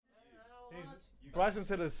Bryson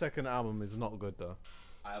Tiller's second album is not good though.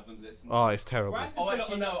 I haven't listened. Oh, it's terrible. Oh,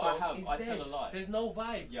 actually, no, I have. I dead. tell a lie. There's no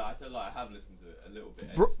vibe. Yeah, I tell a lie. I have listened to it a little bit,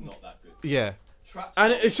 and Bro- it's not that good. Yeah. Trap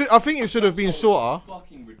And Soul- it should. I think it should have been Trap Soul shorter. is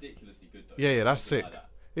fucking ridiculously good though. Yeah, that's Something sick. like that.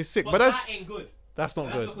 It's sick, But but that ain't good. that's not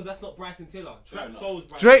That's good. because that's not Bryson Tiller. Fair Trap enough. Soul's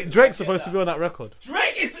Bryson Drake's Tiller. supposed to be on that record.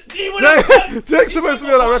 Drake is. Drake's supposed to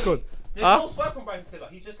be on that record. There's Huh? no swipe from Bryson Tiller.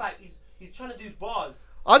 He's just like he's trying to do bars.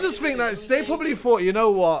 I just think that they probably thought, you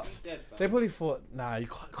know what? He's dead, fam. They probably thought, nah, you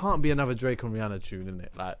can't be another Drake and Rihanna tune,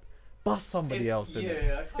 innit? Like, bust somebody else in it.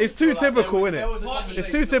 Yeah, It's too typical, innit?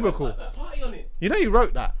 It's too typical. Party on it. You know, you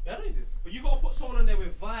wrote that. Yeah, I know you did. But you gotta put someone on there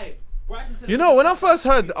with vibe. Bryson Tiller. You know, when I first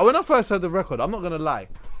heard the record, I'm not gonna lie,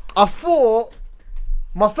 I thought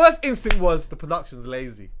my first instinct was the production's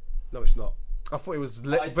lazy. No, it's not. I thought it was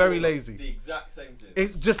I very thought lazy. The exact same thing.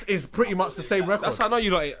 It just is pretty much the same record. That's how I know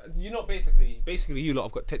you lot. You know, basically, you lot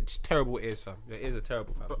have got terrible ears, fam. Your ears are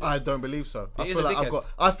terrible, fam. I don't believe so. I It feel is a like dickhead.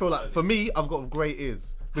 I feel like for me, I've got great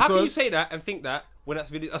ears. How can you Because say that and think that when that's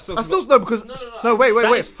video? I still no because No, wait.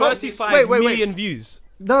 That is 35 million views.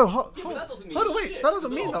 No, but that doesn't mean hold on, wait. shit. That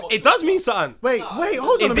doesn't It's mean not that. a It does mean something. Wait,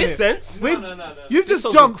 hold on In a this minute. sense, No. You've This just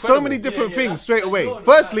song's jumped so incredible. many different Yeah, things that's- straight away. go on,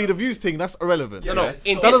 Firstly, go the on. views thing, that's irrelevant. Yeah, No, it's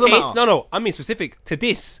in not- that this doesn't case, matter. no. I mean specific to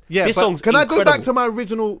this. Yeah, this but song's can I go back incredible. to my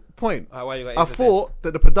original point? Why you got I into thought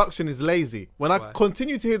that the production is lazy. When I Why?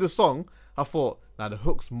 continued to hear the song, I thought, now the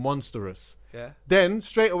hook's monstrous. Yeah. Then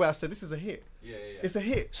straight away I said, this is a hit. Yeah. It's a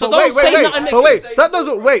hit. So But don't say nothing But wait,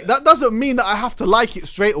 negative. that doesn't mean that I have to like it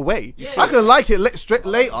straight away. I can like it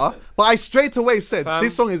later, but I straight away said Fam,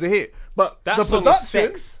 this song is a hit. But that the song is production,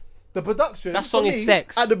 sex. the production, That song for is me,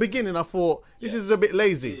 sex. At the beginning, I thought this is a bit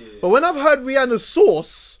lazy. But when I've heard Rihanna's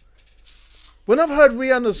source,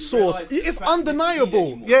 realise it's the fact you undeniable.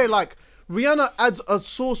 need anymore. Yeah, like Rihanna adds a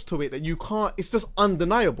source to it that you can't. It's just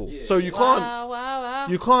undeniable. Yeah. So you can't.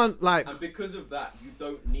 You can't like. And because of that, you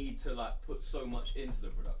don't need to like put so much into the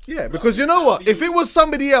production. Yeah, because you know what? If it was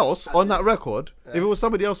somebody else on that record,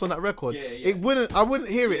 Yeah, it wouldn't. I wouldn't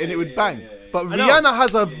hear it, and it would bang. yeah. But I know.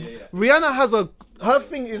 Rihanna has a. Her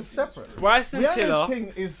thing is separate. Bryson Rihanna's Tiller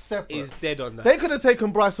thing is separate. is dead on that. They could have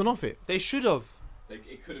taken Bryson off it. They should have.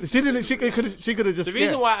 It could've- She didn't. She could have just. The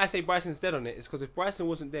reason yeah. why I say Bryson's dead on it is because if Bryson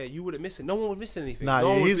wasn't there, you wouldn't miss it. No one would miss anything. Nah, no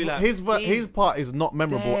one would his be like, his part is not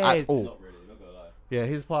memorable dead. at all. Not really, not gonna lie. Yeah,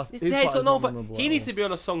 his part. He's his dead. part So is no, not but memorable he at needs all. to be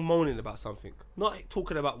on a song moaning about something, not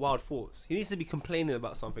talking about wild thoughts. He needs to be complaining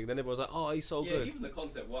about something. Then everyone's like, "Oh, he's so Yeah, good." even the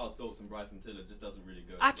concept Wild Thoughts and Bryson Tiller just doesn't really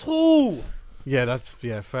go. At all. Yeah, that's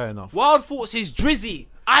fair enough. Wild thoughts is Drizzy.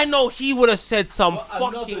 I know he would have said some But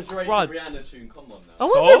another fucking Drake crud. Rihanna tune, come on I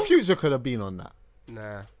now. wonder So? if Future could have been on that.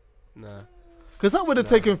 Nah. Because that would have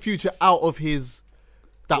taken Future out of his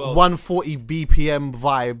Well- 140 BPM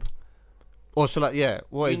vibe. Or shall I? Yeah,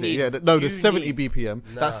 what You is it? need- Yeah, the you 70 need- BPM.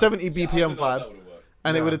 Nah. That 70 I BPM don't know if vibe, that would've worked.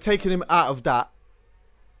 and it would have taken him out of that.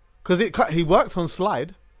 Because he worked on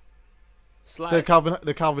Slide, Slide.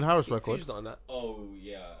 the Calvin Harris record. Future's not on that. Oh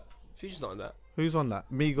yeah. Future's not on that. Who's on that?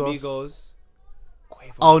 Migos. Migos.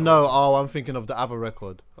 Quavo. Oh no! Oh, I'm thinking of the other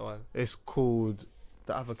record. Go on. It's called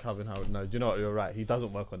the other Calvin Harris. No, do you know what? You're right. He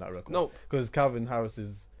doesn't work on that record. No. because Calvin Harris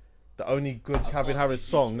is the only good Calvin can't Harris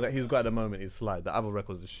see song Future. that he's got at the moment is Slide. The other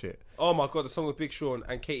records is shit. Oh my god, the song with Big Sean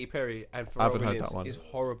and Katy Perry and Pharrell haven't heard Williams that one. is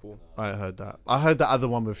horrible. I ain't heard that. I heard that other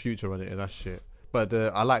one with Future on it, and that's shit. But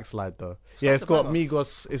I like Slide though. Yeah, it's Slide's got a banger.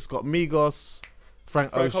 Migos. It's got Migos,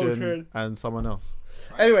 Frank Frank Ocean, Ocean. and someone else.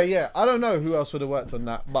 Anyway, yeah, I don't know who else would have worked on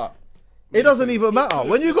that, but it doesn't even matter.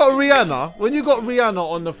 When you got Rihanna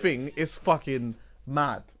on the thing, it's fucking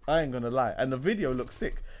mad. I ain't gonna lie, and the video looks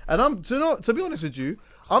sick. And to be honest with you,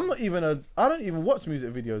 I don't even watch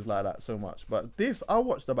music videos like that so much. But this, I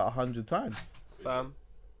watched about 100 times. Fam.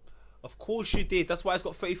 Of course you did. That's why it's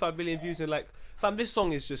got 35 million views and like, fam, this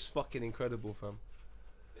song is just fucking incredible, fam.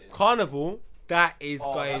 Carnival, that is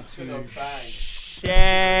going that's to gonna bang.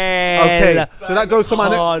 shell. Okay, so that goes to my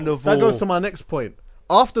Carnival. that goes to my next point.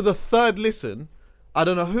 After the third listen, I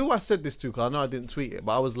don't know who I said this to, because I know I didn't tweet it,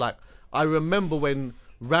 but I was like, I remember when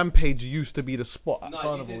Rampage used to be the spot at No, you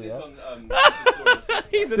Carnival. did this Yeah, on.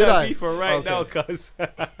 He's in Did that I? beef for right Okay. now, cuz. Yeah,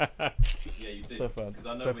 you did. Stefan, 'Cause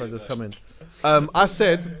I know where Stefan you're just going. come in. I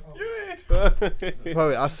said,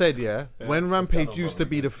 I said, yeah, when Rampage used to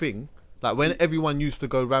be the thing, like when everyone used to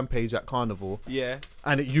go Rampage at Carnival, Yeah.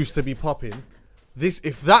 and it used to be popping.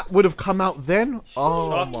 If that would have come out then,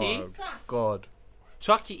 oh Chucky? my god.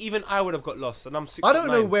 Chucky, even I would have got lost, and I'm 6'9". I don't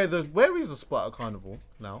know where is the spot at Carnival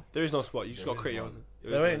now. There is no spot. You just got Critty on.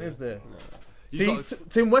 There ain't, is there? You See, got-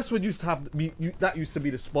 Tim Westwood used to have that used to be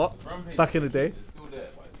the spot back in the day. It's still there,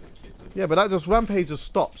 but it's been kicked. Yeah, but that just Rampage just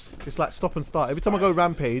stops. It's like stop and start. Every time I go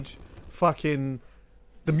Rampage, fucking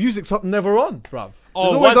the music's never on, bruv. Oh,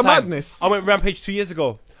 There's always one a time, madness. I went Rampage 2 years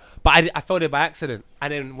ago, but I fell there by accident.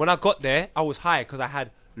 And then when I got there, I was high because I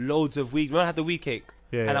had loads of weed. Remember I had the weed cake?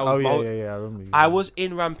 Yeah. And I Oh was, yeah. I remember. I was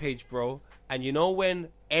in Rampage, bro. And you know when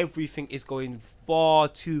everything is going far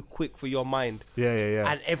too quick for your mind,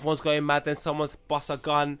 Yeah. and everyone's going mad, then someone's bust a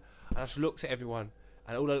gun, and I just looked at everyone,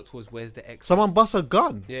 and all I looked was, where's the exit? Someone bust a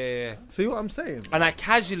gun. Yeah. See what I'm saying? And I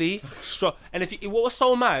casually struck. And what was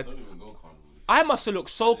so mad, I must have looked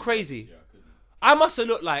so crazy. I must have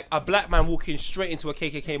looked like a black man walking straight into a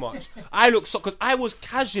KKK march. I looked so, because I was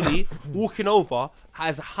casually walking over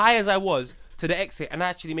as high as I was to the exit, and I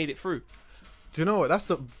actually made it through. Do you know what? That's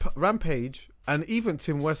the Rampage and even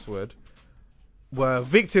Tim Westwood were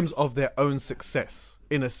victims of their own success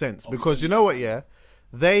in a sense, because you know what? Yeah,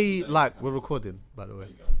 they like we're recording, by the way.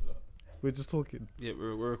 We're just talking. Yeah,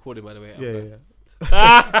 we're recording, by the way. Yeah.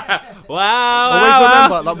 Wow. Always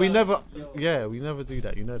remember, like we never do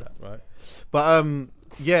that. You know that, right? But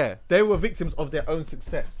yeah, they were victims of their own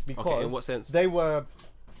success because Okay, in what sense? they were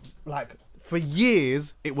like for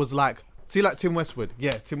years. It was like see, like Tim Westwood.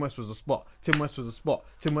 Yeah, Tim West was a spot. Tim West was a spot.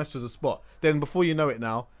 Tim West was a spot. Then before you know it,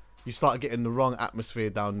 now you start getting the wrong atmosphere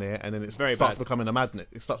down there, and then it Very starts bad. becoming a madness.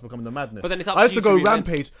 It starts becoming a madness. But then it's up I to used you to go to reinvent.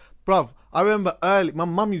 Rampage, bruv. I remember early. My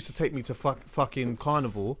mum used to take me to fucking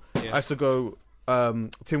Carnival. Yeah. I used to go.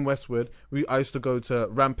 Tim Westwood. I used to go to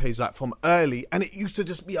Rampage like from early, and it used to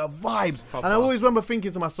just be a vibes. Proper. And I always remember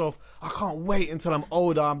thinking to myself, I can't wait until I'm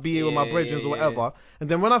older and be here with my Yeah, brethren or yeah. whatever. And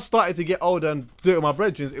then when I started to get older and do it with my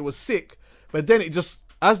brethren, it was sick. But then it just,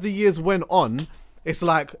 as the years went on, it's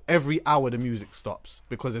like every hour the music stops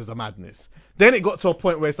because there's a madness. Then it got to a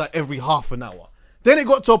point where it's like every half an hour. Then it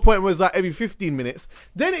got to a point where it's like every 15 minutes.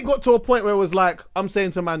 Then it got to a point where it was like, I'm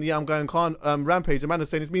saying to man, yeah, I'm going Rampage, and man is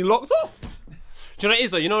saying it's being locked off. Do you know what it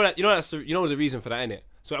is though? You know the reason for that, innit?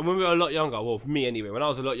 So when we were a lot younger, well, for me anyway, when I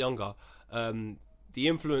was a lot younger, the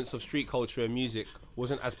influence of street culture and music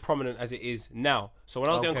wasn't as prominent as it is now. So when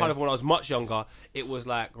I was doing Carnival when I was much younger, it was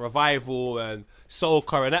like revival and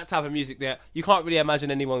soca and that type of music that you can't really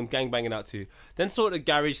imagine anyone gangbanging out to. Then sort of the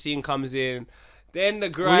garage scene comes in, then the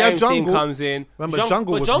grime scene comes in. Remember,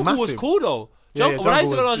 Jungle was was massive. cool though. Yeah, When I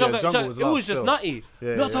used to go Jungle to Jungle, was it love was just still. nutty.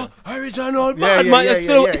 Yeah, Not yeah. a original Yeah, bad yeah, man. yeah,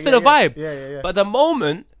 It's still a vibe. Yeah. But the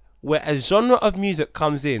moment where a genre of music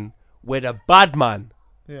comes in where the bad man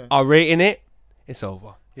Yeah. are rating it, it's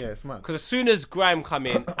over. Yeah, it's mad. Because as soon as grime come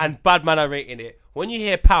in and bad man are rating it, when you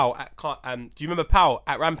hear Pow at do you remember Pow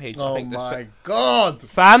at Rampage? I Oh think my God.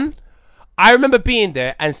 fam, I remember being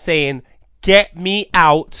there and saying, "Get me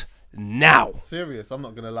out now." Serious, I'm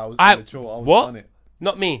not going to lie. I was I immature. I was what? on it.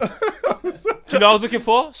 Not me. Do you know what I was looking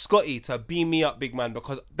for? Scotty to beam me up, big man,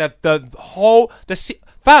 because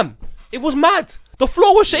fam, it was mad. The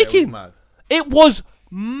floor was shaking. mad. It was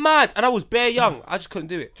mad, and I was bare young. I just couldn't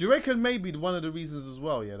do it. Do you reckon maybe one of the reasons as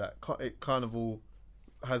well, yeah, that Carnival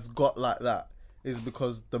has got like that is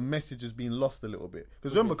because the message has been lost a little bit?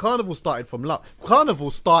 Because remember, Carnival started from love.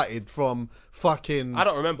 Carnival started from fucking... I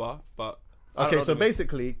don't remember, but I don't Okay, know so the-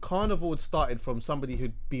 basically, Carnival had started from somebody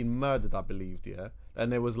who'd been murdered, I believed, yeah?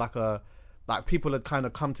 And there was like people had kind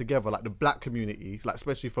of come together, like the black community, like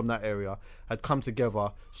especially from that area, had come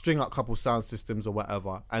together, string up a couple sound systems or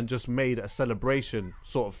whatever, and just made a celebration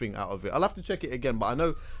sort of thing out of it. I'll have to check it again, but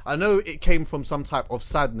I know it came from some type of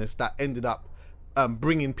sadness that ended up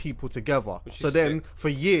bringing people together. So is then, sick. for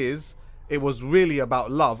years, it was really about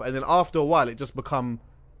love, and then after a while, it just become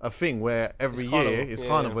a thing where every It's year Carnival. it's Yeah,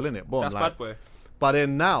 Carnival, yeah. innit? Boom, That's like, bad boy. but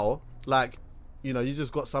then now, like, you know, you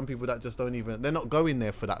just got some people that just don't even, they're not going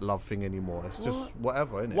there for that love thing anymore. It's just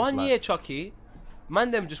whatever, innit? One It's like, year, Chucky, man,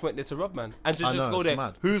 them just went there to rob man and I just know, go it's there.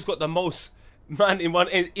 mad. Who's got the most man in one?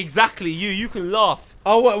 Exactly you. You can laugh,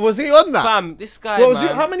 Oh, what, was he on that? fam. This guy, What was man.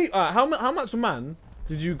 he, how many, how much man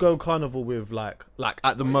did you go Carnival with, like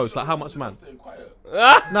at the most? Like, how much man?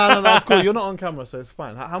 No, it's cool. You're not on camera, so it's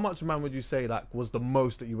fine. How much man would you say, like, was the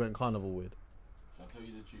most that you went Carnival with? I'll tell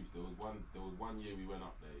you the truth. There was one year we went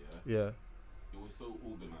up there. Yeah, Yeah. it was so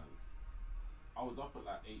organised. I was up at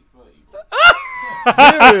like 8:30.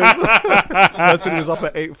 Serious? I said he was up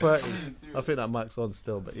at 8:30. I think that mic's on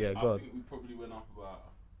still, but yeah, I go on. think we probably went up about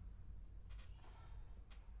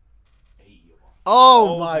 80 of us.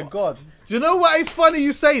 Oh my God. Do you know what? It's funny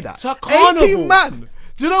you say that. To Carnival. 18 man.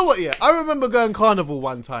 Do you know what? Yeah, I remember going Carnival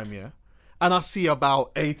one time, yeah, and I see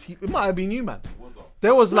about 80. It might have been you, man.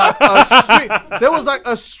 There was like a strip. There was like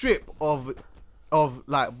a strip of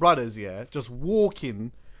like brothers, yeah, just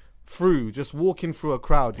walking through a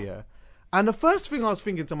crowd, yeah. And the first thing I was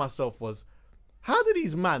thinking to myself was, how do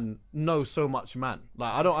these man know so much man?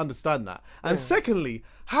 Like, I don't understand that. And secondly,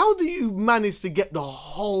 how do you manage to get the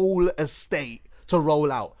whole estate to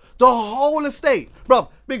roll out. The whole estate, bruv.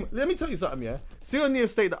 Big. Let me tell you something, yeah. See, on the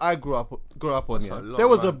estate that I grew up on, yeah. a lot,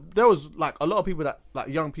 There was like a lot of people that, like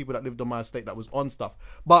young people that lived on my estate that was on stuff,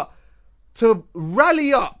 but to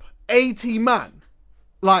rally up 80 man,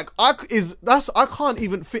 like I can't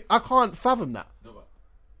fathom that. No, but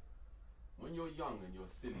when you're young and you're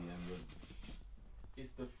silly and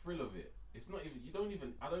it's the thrill of it. It's not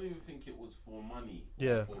even. I don't even think it was for money.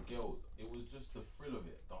 Yeah. Or for girls. It was just the thrill of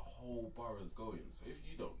it. The whole borough's going. So if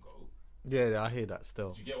you don't go, Yeah, I hear that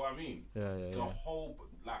still. do you get what I mean? Yeah. The whole,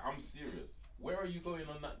 like, I'm serious. Where are you going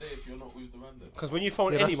on that day if you're not with the random? Because when you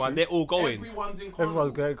phone that's anyone, true. they're all going. Everyone's in carnival.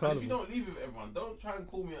 Everyone's going And if carnival. you don't leave with everyone, don't try and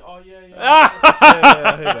call me. Oh yeah.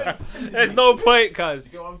 I hear that. There's no point, cuz.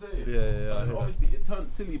 You get what I'm saying? Yeah, I hear that. Obviously, it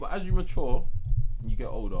turns silly, but as you mature, and you get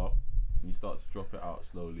older, and you start to drop it out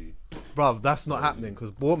slowly. Bruv, that's not happening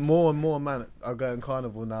because more and more man are going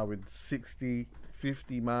carnival now with 60,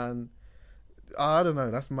 50 man. I don't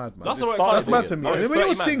know. That's mad, man. That's It's- alright, That's mad to carnival. me. No, And it's when you're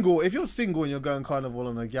 30 man. single, if you're single and you're going carnival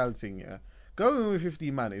on a gal thing, yeah, going with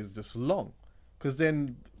 50 man is just long. Because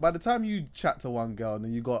then by the time you chat to one girl, and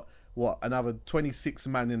then you got another 26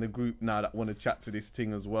 man in the group now that want to chat to this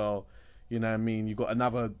thing as well. You know what I mean? You got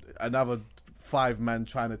another 5 man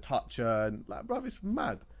trying to touch her, and like, bruv, it's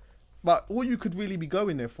mad. But all you could really be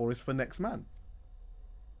going there for is for next man.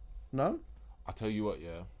 No? I tell you what,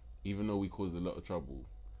 yeah. Even though we caused a lot of trouble,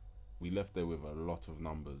 we left there with a lot of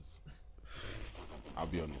numbers. I'll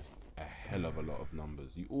be honest, a hell of a lot of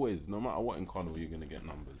numbers. You always, no matter what in carnival, you're gonna get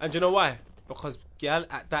numbers. And do you know why? Because girl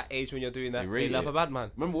at that age when you're doing that, They they rate love it. a bad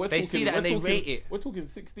man. Remember, They see that and they rate it. We're talking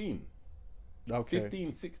 16, Okay.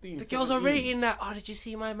 15, 16. The girls are 17. rating that. Oh, did you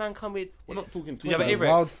see my man come with? We're not talking. Did you have an 20. Avrex?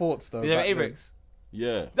 Wild thoughts though. Did you have back an then. Avrex?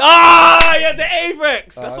 Yeah. Ah, yeah, the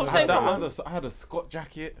Avrex. That's what I'm I saying. had man. I had a Scott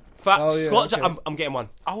jacket. Fat Oh, yeah, Scott, okay. I'm getting one.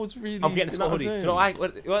 I was really. I'm getting a you Scott know hoodie. what Do you know I'm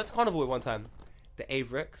what I went to carnival with one time? The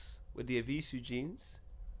Avrex with the Avisu jeans.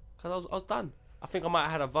 Cause I was done. I think I might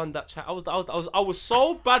have had a Van Dutch hat. I was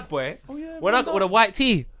so bad boy. Oh, yeah, when Van I got with a white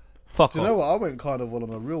tee. Fuck Do you off. know what? I went carnival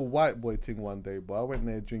on a real white boy thing one day, but I went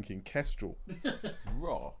there drinking Kestrel.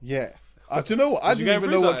 raw. Yeah. Do you know what? I you didn't going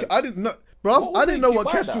even know through what. something? I didn't know, bro. What would I didn't make know you what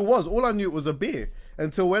buy Kestrel that? was. All I knew it was a beer.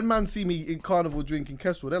 Until when man see me in carnival drinking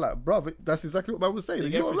Kestrel, they're like, bruv, that's exactly what man was saying. Are you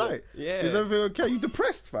get through alright? that. Yeah. Is everything okay? You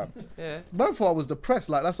depressed, fam? Yeah. Man thought I was depressed.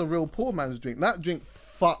 Like, that's a real poor man's drink. That drink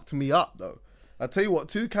fucked me up, though. I tell you what,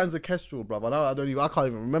 2 cans of Kestrel, bruv. I can't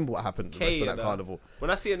even remember what happened the rest of that carnival. When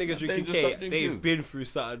I see a nigga drinking just K, stop drinking. they've been through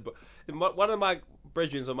something. But one of my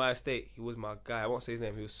brethren on my estate, he was my guy. I won't say his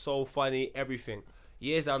name. He was so funny, everything.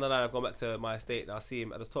 Years down the line, I've gone back to my estate and I see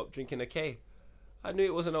him at the top drinking a K. I knew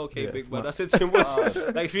it wasn't okay, Yeah, big it's man. mad. I said to him,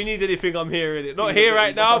 like, if you need anything, I'm here in it. Not here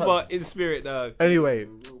right now, but in spirit, dog. Anyway,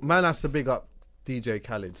 man has to big up DJ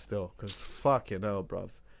Khaled still, because fucking hell, bruv.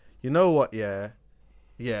 You know what, yeah?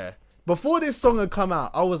 Before this song had come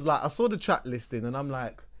out, I was like, I saw the track listing and I'm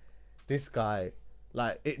like, this guy,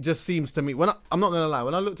 like, it just seems to me, I'm not going to lie,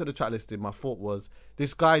 when I looked at the track listing, my thought was,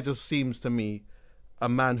 this guy just seems to me a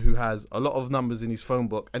man who has a lot of numbers in his phone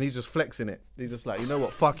book and he's just flexing it. He's just like, you know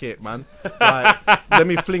what, fuck it, man. Like, let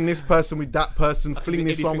me fling this person with that person, fling do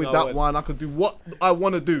this one anything with I that want. one. I could do what I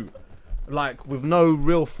want to do, like, with no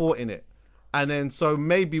real thought in it. And then, so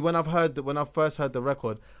maybe when I first heard the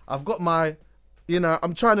record, I've got my,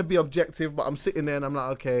 I'm trying to be objective, but I'm sitting there and I'm like,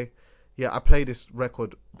 okay, yeah, I play this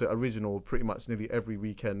record, the original, pretty much nearly every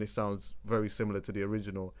weekend. This sounds very similar to the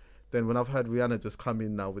original. Then when I've heard Rihanna just come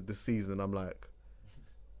in now with the season, I'm like,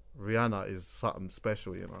 Rihanna is something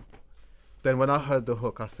special, Then when I heard the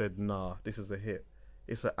hook, I said, nah, this is a hit.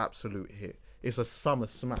 It's an absolute hit. It's a summer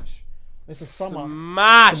smash. It's a summer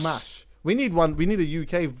smash. We need a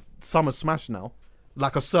UK summer smash now.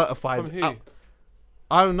 Like a certified. From who?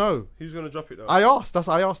 I don't know. Who's going to drop it, though? I asked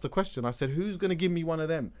the question. I said, who's going to give me one of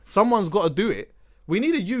them? Someone's got to do it. We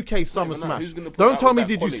need a UK summer but nah, smash. who's gonna put Don't out tell with me that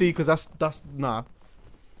did you quality? see, because that's nah.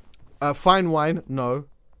 Fine Wine, no.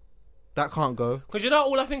 That can't go. Because you know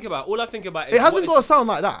all I think about? All I think about is... It hasn't got to sound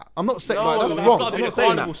like that. I'm not saying No, like, that's it's wrong. gotta be I'm the not saying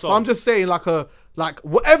carnival that. song. But I'm just saying like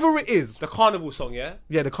whatever it is. The carnival song, yeah?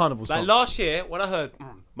 Yeah, the carnival Like song. last year, when I heard,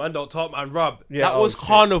 man don't talk, man rub, Yeah, that oh, was shit.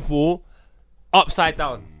 carnival upside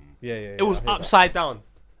down. Yeah. It was I hear that. upside down.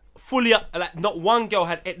 Fully up, like not one girl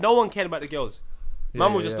had it, no one cared about the girls.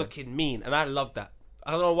 Man was just yeah. looking mean, and I loved that.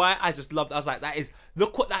 I don't know why, I just loved it. I was like,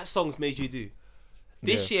 look what that song's made you do.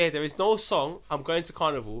 This year, there is no song I'm going to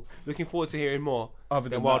carnival, looking forward to hearing more Other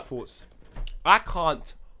than than Wild that. Thoughts. I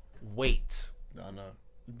can't wait. No,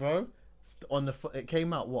 bro. It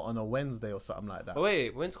came out on a Wednesday or something like that. Oh,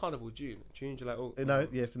 wait, when's carnival? June, July, August? No,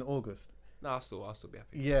 yes, in August. No, I'll still be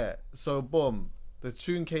happy. Yeah. So boom, the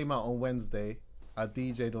tune came out on Wednesday. I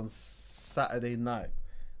DJ'd on Saturday night.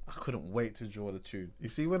 I couldn't wait to draw the tune. You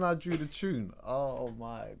see, when I drew the tune, oh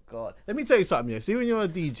my God. Let me tell you something, yeah. See, when you're a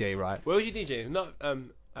DJ, right? Where was you DJ? Not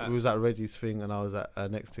We was at Reggie's thing and I was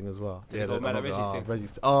at next thing as well. Did it go mad at Reggie's thing?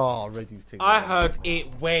 Reggie's thing. I heard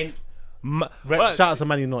it went. Shout out to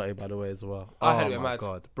Manny Naughty, by the way, as well. I heard it my mad.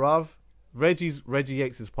 God, bruv. Reggie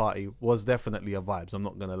Yates' party was definitely a vibes. I'm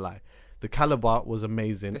not gonna lie. The Caliber was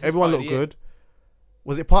amazing. This is Everyone party looked of the good.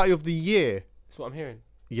 Was it party of the year? That's what I'm hearing.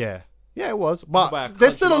 Yeah, it was. By a But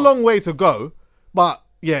there's still a country long way to go. But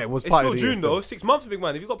yeah, it was It's party still of the year. June though. 6 months, big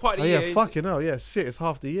man. If you got party Oh of the yeah, year, fucking hell. Yeah, shit. It's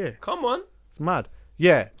half the year. come on. It's mad.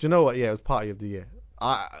 Yeah. Do you know what? Yeah, it was party of the year.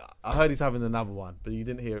 I heard he's having another one, but you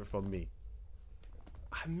didn't hear it from me.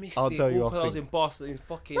 I missed I'll it. tell you all off 'cause I was thing. in Boston. In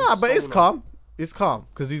fucking. Nah, but it's sauna. calm. It's calm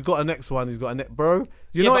because he's got a next one. He's got a next, bro.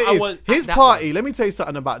 You Yeah, know but what I it is? want His that party. one. Let me tell you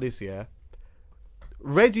something about this. Yeah,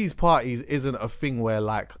 Reggie's parties isn't a thing where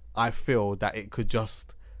like I feel that it could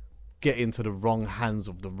just get into the wrong hands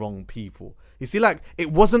of the wrong people. You see, like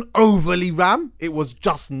it wasn't overly ram. It was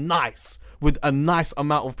just nice with a nice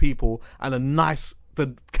amount of people and a nice.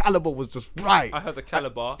 The caliber was just right. I heard the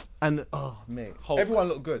Caliber. And oh mate, Hulk. everyone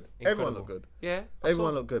looked good. Everyone Incredible. looked good. Yeah.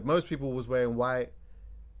 Everyone looked good. Most people was wearing white.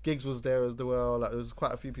 Giggs was there as well. Like there was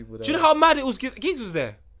quite a few people there. Do you know how mad it was? Giggs was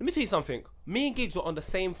there. Let me tell you something. Me and Giggs were on the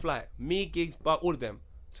same flight. Me, Giggs, but all of them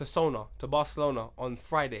to Sona, to Barcelona on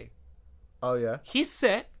Friday. Oh yeah. His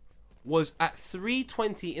set was at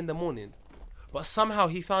 3:20 in the morning, but somehow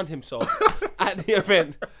he found himself at the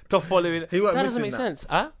event the following. He wasn't That doesn't missing make that. sense,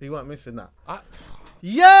 huh? He weren't missing that. I-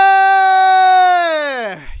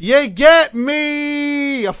 Yeah, you get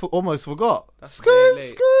me. I almost forgot. That's Skirt, very late.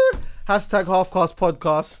 skirt. Hashtag Halfcast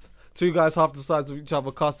Podcast. Two guys half the sides of each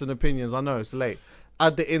other casting opinions. I know it's late.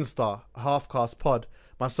 Add the Insta Halfcast Pod.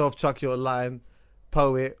 Myself, Chucky Online,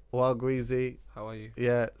 Poet, Wild Greasy. How are you?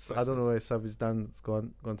 Yeah, I don't know where Savage Dan's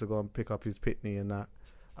gone to go and pick up his pitney and that.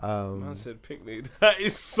 Man said picnic. That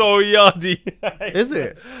is so yardy. Is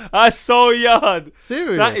it? That's so yard.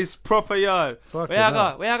 Serious? That is proper yard. Fucking Where I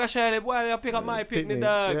hell. go? Where I go, Shirley? Boy, I pick up my picnic,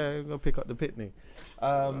 dog. Yeah, I'm gonna pick up the pitney.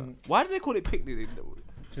 Do Why do they call it picnic?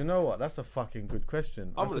 you know what? That's a fucking good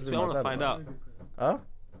question. I'm I should gonna ring my dad find about out. it. Huh?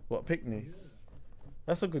 What pitney?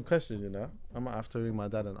 That's a good question, you know. I might have to ring my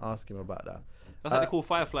dad and ask him about that. That's what they call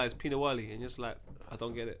fireflies, Pinawali, and just like I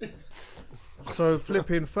don't get it. So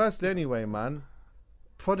flipping. Firstly, anyway, man.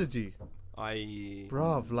 Prodigy, I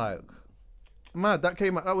bruv, like, mad. That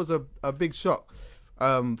came out. That was a big shock.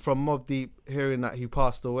 From Mobb Deep hearing that he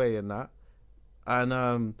passed away and that,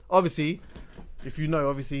 and obviously, if you know,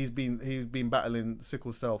 obviously he's been battling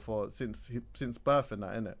sickle cell since birth and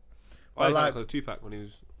that, innit? I But like like, Tupac when he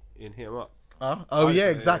was in Hit 'Em Up. oh yeah, yeah.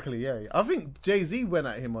 exactly, yeah. I think Jay-Z went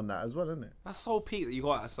at him on that as well, isn't it? That's so peak that you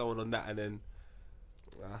got at someone on that, and then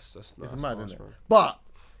that's It's that's mad, harsh, isn't it? man. But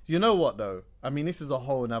you know what though? I mean, this is a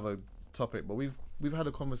whole another topic, but we've had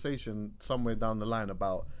a conversation somewhere down the line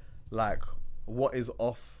about like what is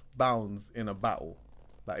off bounds in a battle,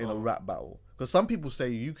 like in a rap battle. Because some people say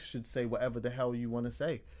you should say whatever the hell you want to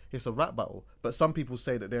say. It's a rap battle, but some people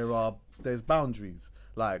say that there's boundaries.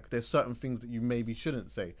 Like there's certain things that you maybe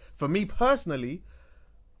shouldn't say. For me personally,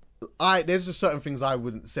 there's just certain things I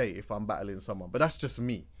wouldn't say if I'm battling someone, but that's just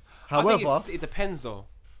me. I think However, it depends though.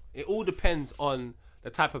 It all depends on the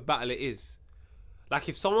type of battle it is. Like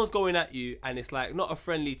if someone's going at you and it's like not a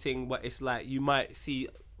friendly thing, but it's like you might see,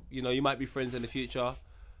 you might be friends in the future.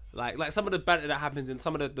 Like some of the banter that happens in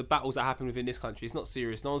some of the battles that happen within this country, it's not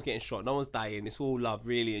serious. No one's getting shot. No one's dying. It's all love,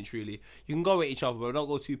 really and truly. You can go at each other, but don't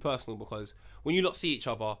go too personal because when you lot see each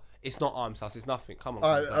other, it's not arms house. It's nothing. Come on.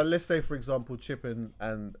 all guys, right, let's say for example, Chip and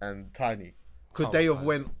Tiny. Could Come they on, have guys.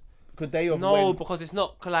 went? Could they have? No, went, because it's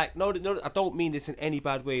not like no. I don't mean this in any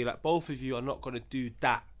bad way. Like both of you are not gonna do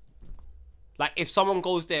that. Like if someone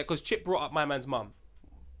goes there, because Chip brought up my man's mum.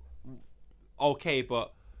 Okay,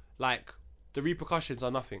 but like the repercussions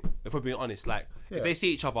are nothing. If we're being honest, like if they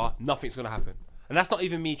see each other, nothing's gonna happen. And that's not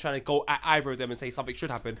even me trying to go at either of them and say something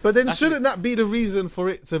should happen. But then That's shouldn't that be the reason for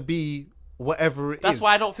it to be whatever it is? That's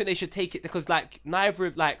why I don't think they should take it because like neither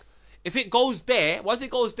of like if it goes there, once it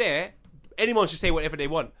goes there, anyone should say whatever they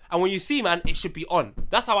want. And when you see man, it should be on.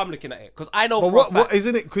 That's how I'm looking at it because I know. But for a fact- what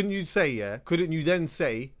isn't it? Couldn't you say Couldn't you then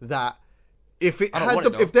say that if it I don't had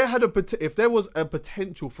want it, if there was a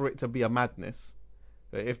potential for it to be a madness,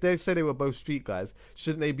 if they say they were both street guys,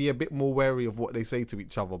 shouldn't they be a bit more wary of what they say to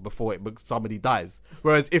each other before somebody dies?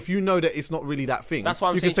 Whereas if you know that it's not really that thing, That's why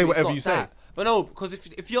I'm you saying can say to you, it's whatever not you say. that. But no, because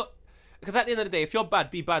if you're, because at the end of the day, if you're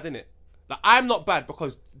bad, be bad, innit? Like I'm not bad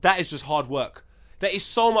because that is just hard work. There is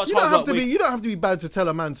so much You hard don't have work. to be. You don't have to be bad to tell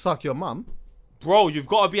a man suck your mum. Bro, you've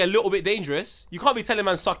got to be a little bit dangerous. You can't be telling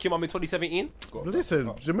man suck your mum in 2017.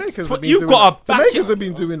 Listen, Jamaicans But have been you've doing gotta that. back Jamaicans it. have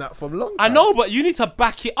been doing that for a long I time. know, but you need to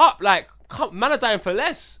back it up. Like, man are dying for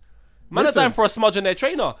less. Man Listen. are dying for a smudge on their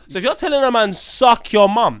trainer. So if you're telling a man suck your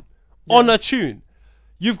mum on a tune,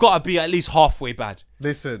 you've got to be at least halfway bad.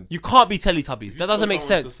 Listen, You can't be Teletubbies. That doesn't make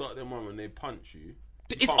Someone sense. To suck their mum and they punch you.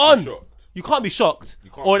 It's can't be on. shocked. You can't be shocked.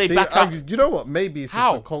 can't Or they see, back up. you know what? Maybe it's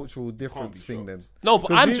How? just a cultural difference be thing shocked. then. No, but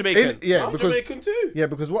 'Cause I'm in- Jamaican. yeah, I'm because Jamaican too. yeah,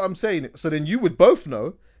 because what I'm saying. So then you would both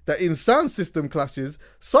know that in sound system clashes,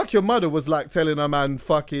 suck your mother was like telling a man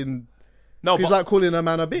fucking. No, He's but, like calling a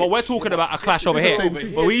man a bitch. but we're talking about a clash over it's the here. same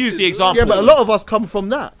thing. But we use the example. yeah, but a lot of us come from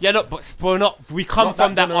that. Yeah, no, but we're not. We come Not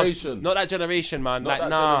from that that generation. Not that generation, man. Not like, that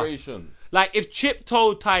nah. generation. Like, if Chip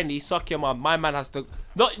told Tiny, suck your mum, my man has to.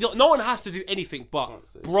 No one has to do anything, but,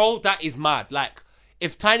 bro, that is mad. Like,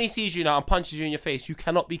 if Tiny sees you now and punches you in your face, you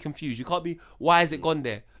cannot be confused. You can't be, why has it gone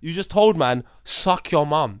there? You just told man, suck your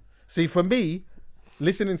mum. See, for me,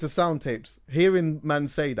 listening to sound tapes, hearing man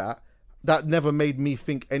say that never made me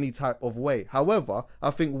think any type of way. However,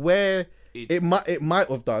 I think where it might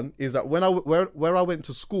have done is that when where I went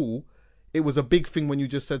to school, it was a big thing when you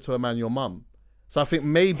just said to a man your mum. So I think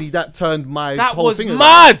maybe that turned my That whole was thing around.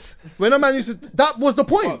 mad! When a man used to, that was the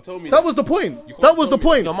point. can't tell me That that. was the point. can't That was tell the me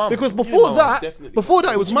point. Your mum. Because Your before mum. that, Definitely. before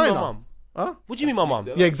that it was What do you mean, my minor. mum? Huh? What do you mean, my mum?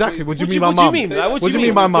 Yeah, exactly. What do you mean, my What do you mum? mean? Like, What do you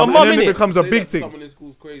mean, my Your mum? mum, And then it innit? becomes a Say big that to thing. Someone in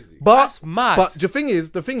school's crazy. But That's mad. But the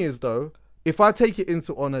thing is though, if I take it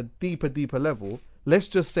into on a deeper level, let's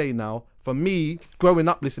just say now, for me, growing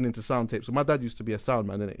up listening to sound tapes, so my dad used to be a sound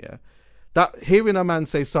man, innit? Yeah. That hearing a man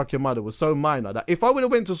say "suck your mother" was so minor that if I would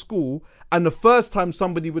have went to school and the first time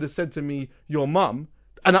somebody would have said to me "your mum,"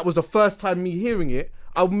 and that was the first time me hearing it,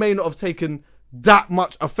 I may not have taken that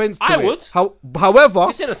much offense to I it. would. However,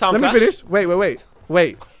 This ain't a sound let me clash. finish.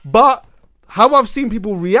 Wait. But how I've seen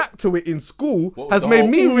people react to it in school What has was the made whole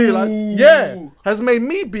me ooh? realize, has made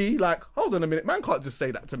me be like, hold on a minute, man can't just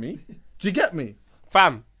say that to me. Do you get me?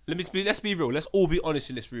 Fam, let's be real. Let's all be honest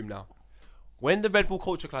in this room now. When the Red Bull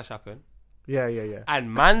culture clash happened, Yeah.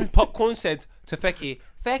 and man Popcorn said to Fecky,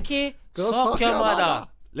 Go suck your mother.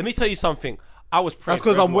 Let me tell you something. I was praying. That's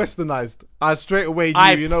because for I'm everyone. westernized. I straight away knew,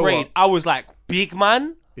 I you know prayed. what? I was like, big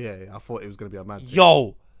man, Yeah, I thought it was going to be a man thing.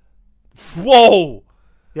 yo, whoa.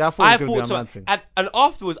 Yeah, I thought I it was going to thought be a man so. thing. And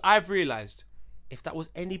afterwards, I've realised if that was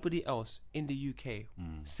anybody else in the UK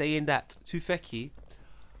saying that to Fecky,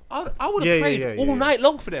 I would have prayed all night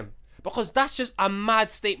long for them. Because that's just a mad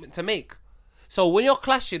statement to make. So when you're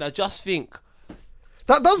clashing, I just think,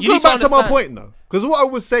 That does You go need to back to my understand. point though. Because what I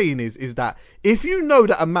was saying is that if you know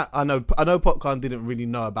that a man, I know Popcorn didn't really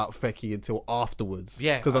know about Fecky until afterwards.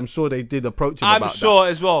 Yeah. Because I'm sure they did approach him I'm about sure that.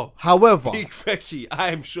 as well. However, Big Fecky,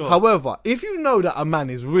 I am sure. However, if you know that a man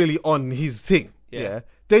is really on his thing, yeah,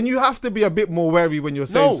 then you have to be a bit more wary when you're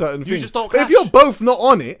saying No, certain you things. just don't but if clash. you're both not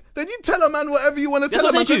on it, then you tell a man whatever you want to That's tell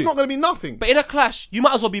a what man I said to because it's you. not going to be nothing. But in a clash, you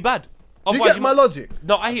might as well be bad. Do you Otherwise, get my might- logic?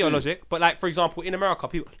 No, I hear your logic. But like, for example, in America,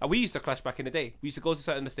 people like we used to clash back in the day. We used to go to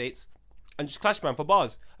certain estates and just clash, man, for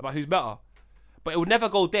bars about who's better. But it would never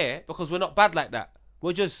go there because we're not bad like that.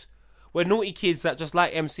 We're naughty kids that just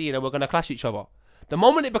like MC and we're gonna clash each other. The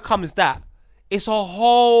moment it becomes that, it's a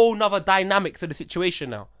whole nother dynamic to the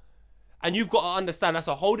situation now. And you've got to understand that's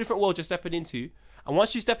a whole different world you're stepping into. And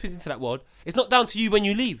once you step into that world, it's not down to you when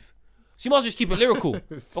you leave. So you might as well just keep it lyrical.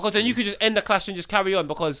 Because then you could just end the clash and just carry on.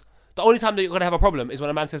 Because the only time that you're going to have a problem is when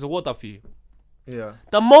a man says a word up for you. Yeah.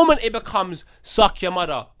 The moment it becomes suck your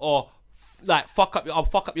mother or like I'll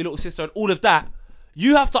fuck up your little sister and all of that,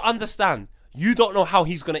 you have to understand you don't know how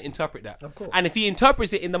he's going to interpret that. Of course. And if he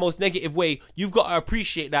interprets it in the most negative way, you've got to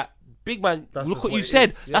appreciate that, big man, That's look just what what you it said.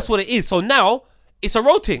 is, yeah. That's what it is. So now it's a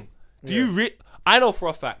road thing. I know for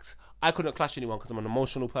a fact I couldn't clash anyone because I'm an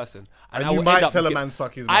emotional person. And I you will might end up tell a get- man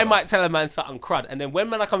suck his I mother. might tell a man something crud. And then when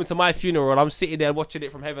man I come into my funeral and I'm sitting there watching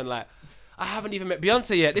it from heaven like, I haven't even met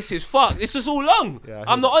Beyonce yet. This is fuck. This is all long. Yeah, I hear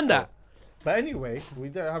I'm not that on that. But anyway, we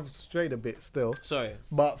don't have strayed a bit still. Sorry.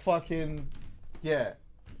 But fucking, yeah.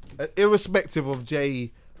 Irrespective of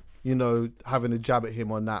Jay, you know, having a jab at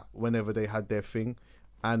him on that whenever they had their thing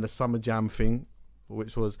and the Summer Jam thing,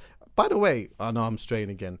 which was, by the way, I know I'm straying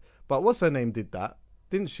again, but what's her name did that,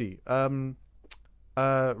 didn't she?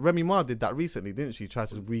 Remy Ma did that recently, didn't she? Tried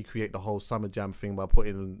to recreate the whole Summer Jam thing by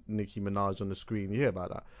putting Nicki Minaj on the screen. You hear about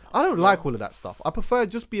that? I don't like all of that stuff. I prefer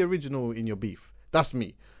just be original in your beef. That's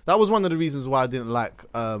me. That was one of the reasons why I didn't like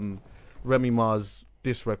Remy Ma's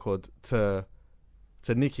diss record to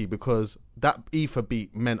Nicki, because that Ether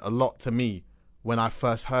beat meant a lot to me when I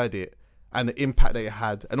first heard it and the impact that it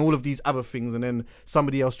had and all of these other things, and then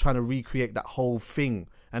somebody else trying to recreate that whole thing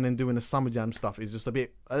and then doing the Summer Jam stuff is just a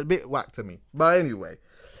bit whack to me. But anyway,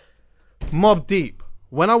 Mobb Deep.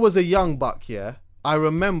 When I was a young buck, yeah, I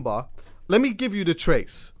remember. Let me give you the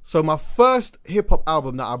trace. So my first hip hop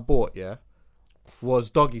album that I bought, yeah, was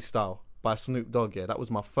Doggy Style by Snoop Dogg. Yeah, that was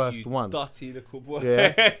my first one. Dirty little boy.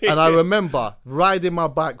 Yeah, and I remember riding my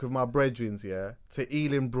bike with my brethren, yeah, to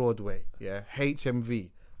Ealing Broadway, yeah,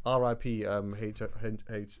 HMV, R.I.P.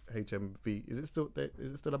 HMV. Is it still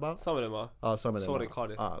about? Some of them are. Oh, some of them. Someone are. in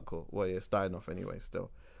Cardiff. Ah, cool. Well, yeah, it's dying off anyway.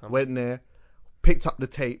 Still, went there, picked up the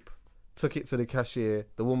tape, took it to the cashier.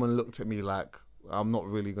 The woman looked at me like, I'm not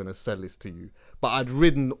really gonna sell this to you. But I'd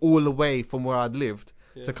ridden all the way from where I'd lived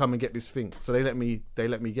to come and get this thing. So they let me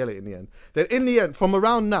get it in the end. Then in the end, from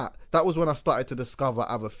around that was when I started to discover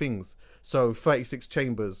other things. So 36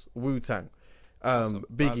 Chambers, Wu-Tang,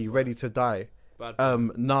 Biggie, Ready to Die,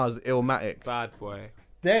 Nas, Illmatic. Bad boy.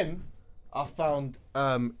 Then I found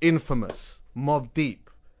Infamous, Mobb Deep.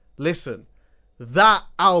 Listen, that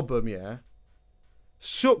album, yeah,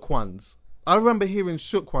 Shook Ones. I remember hearing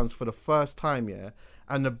Shook Ones for the first time, yeah,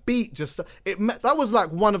 and the beat just that was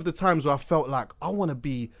like one of the times where I felt like I want to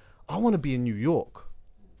be in New York.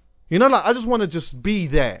 You know, like I just want to just be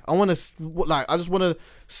there. I just want to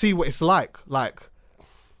see what it's like. Like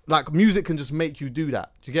music can just make you do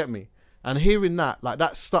that. Do you get me? And hearing that, like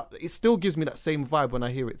that stuff, it still gives me that same vibe when I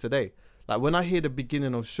hear it today. Like when I hear the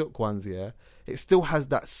beginning of Shook Ones, yeah, it still has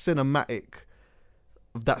that cinematic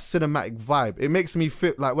vibe. It makes me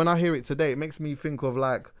feel like when I hear it today, it makes me think of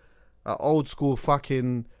like an old school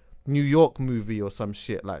fucking New York movie or some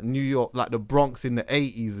shit, like New York, like the Bronx in the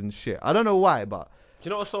 80s and shit. I don't know why, but do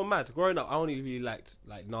you know what's so mad? Growing up, I only really liked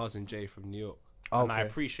like Nas and Jay from New York, and I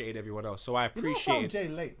appreciated everyone else. So I appreciated. Jay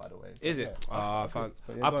late, by the way. Is it? Yeah.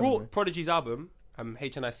 I brought Prodigy's album,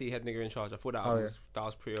 HNIC, Head Nigga in Charge. I thought that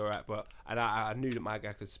was pretty alright, but I knew that my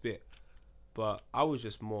guy could spit, but I was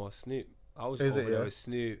just more Snoop. I was over there with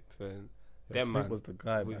Snoop and them Snoop man was the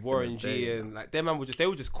guy with Warren G and like them man they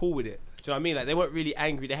were just cool with it. Do you know what I mean? Like they weren't really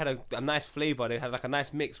angry. They had a nice flavor. They had like a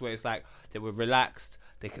nice mix where it's like they were relaxed.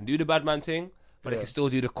 They can do the bad man thing, but they can still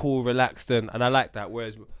do the cool, relaxed and I like that.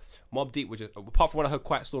 Whereas Mobb Deep was just, apart from when I heard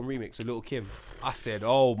Quiet Storm remix with Lil Kim, I said,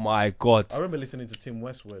 oh my god. I remember listening to Tim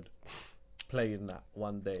Westwood playing that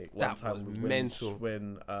one time was mental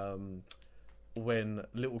when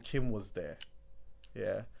Lil Kim was there,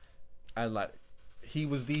 yeah, and like he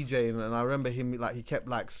was DJing and I remember him like he kept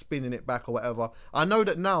like spinning it back or whatever. I know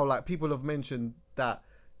that now like people have mentioned that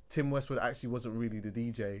Tim Westwood actually wasn't really the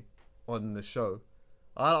DJ on the show.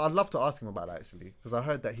 I'd love to ask him about that actually, because I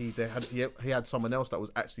heard that he had someone else that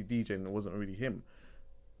was actually DJing and it wasn't really him.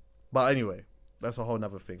 But anyway, that's a whole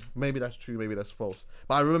nother thing. Maybe that's true, maybe that's false.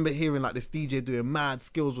 But I remember hearing like this DJ doing mad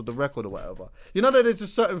skills with the record or whatever. You know that there's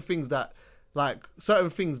just certain things that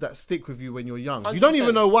stick with you when you're young. 100%. You don't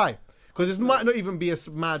even know why. Because it might not even be a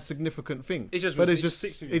mad significant thing. It just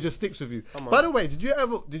sticks with you. It just sticks with you. By the way, did you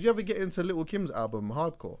ever get into Lil Kim's album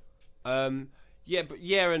Hardcore? Yeah, but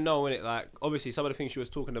yeah and no, innit? Like, obviously, some of the things she was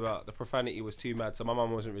talking about, the profanity was too mad, so my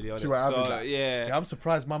mum wasn't really on it. So, yeah, I'm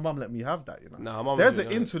surprised my mum let me have that, you know? No, mum There's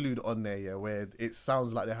an interlude on there, yeah, where it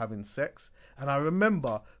sounds like they're having sex. And I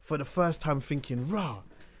remember, for the first time, thinking, rah,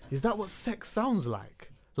 is that what sex sounds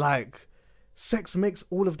like? Like, sex makes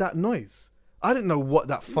all of that noise. I didn't know what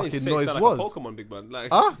that fucking noise like was. A Pokemon, big man.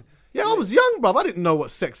 Like, yeah, I was young, bruv. I didn't know what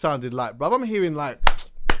sex sounded like, bruv. I'm hearing like...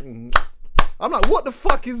 I'm like, what the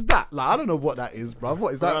fuck is that? Like, I don't know what that is, bruv.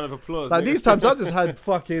 What is that? Round of applause. Like, these times I just had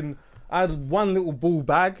I had one little ball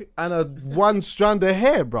bag and one strand of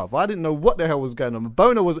hair, bruv. I didn't know what the hell was going on.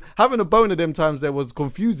 Having a boner them times there was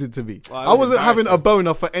confusing to me. I wasn't having a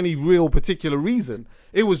boner for any real particular reason.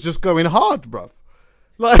 It was just going hard, bruv.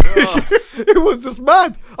 Like, it was just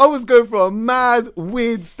mad. I was going through a mad,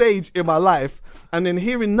 weird stage in my life. And then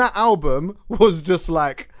hearing that album was just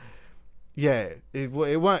like, yeah, it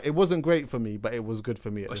wasn't great for me, but it was good for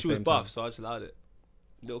me at the same time. She was buff, so I just allowed it.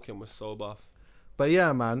 Lil Kim was so buff. But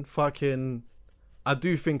yeah, man, I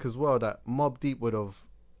do think as well that Mobb Deep would have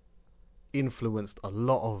influenced a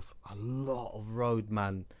lot of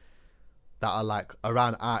roadman that are like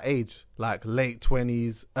around our age, like late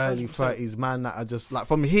 20s, early 100%. 30s, man that are just like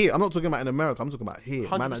from here. I'm not talking about in America, I'm talking about here.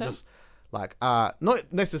 100%. Man that just like not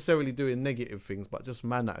necessarily doing negative things, but just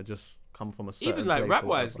man that are just come from a certain even like place rap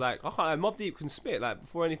wise, like I can't like, Mobb Deep can spit like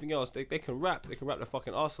before anything else. They can rap their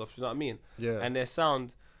fucking arse off. You know what I mean? Yeah. And their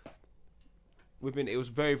sound it was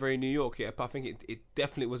very very New York. Yeah, but I think it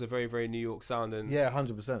definitely was a very very New York sound. And yeah,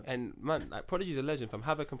 100%. And man, like Prodigy's a legend. From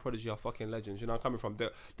Havoc and Prodigy are fucking legends. You know, I'm coming from.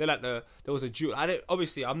 They're like there was a duo.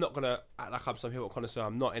 Obviously, I'm not gonna act like I'm some hip hop connoisseur.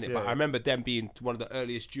 I'm not in it, but I remember them being one of the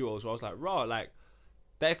earliest duos where I was like, raw, like.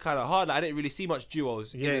 they're kind of hard. Like, I didn't really see much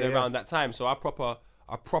duos around that time, so I proper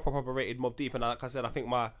rated Mobb Deep. And like I said, I think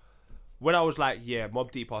when I was like, yeah,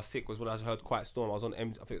 Mobb Deep are sick was when I heard Quiet Storm. I was on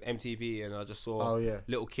I think MTV and I just saw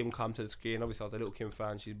Little Kim come to the screen. Obviously, I was a Little Kim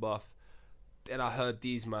fan. She's buff. Then I heard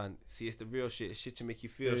these, man. See, it's the real shit. It's shit to make you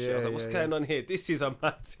feel shit. I was like, what's going on here? This is a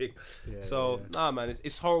mad thing. Nah, man,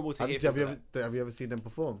 it's horrible to hear. Have you ever seen them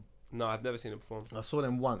perform? No, I've never seen them perform. I saw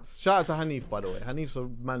them once. Shout out to Hanif, by the way. Hanif's a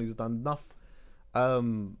man who's done enough.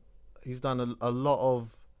 He's done a lot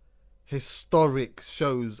of historic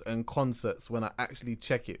shows and concerts when I actually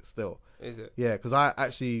check it still. Is it? Yeah, because I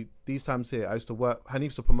actually, these times here, I used to work.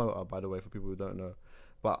 Hanif's a promoter, by the way, for people who don't know.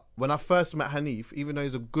 But when I first met Hanif, even though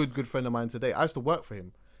he's a good friend of mine today, I used to work for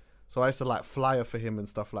him. So I used to like flyer for him and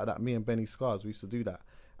stuff like that. Me and Benny Scars, we used to do that.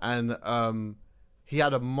 And he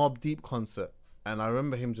had a Mobb Deep concert. And I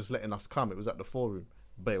remember him just letting us come. It was at the Forum.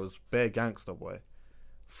 But it was bare gangster, boy.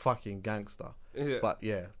 Fucking gangster. Yeah. But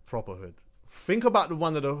yeah, proper hood. Think about the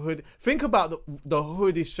one of the hood. Think about the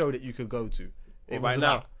hoodiest show that you could go to. It right was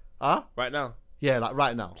now. that. Huh? Right now. Yeah, like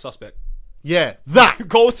right now. Suspect. Yeah, that.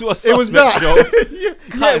 Go to a suspect It was that. show.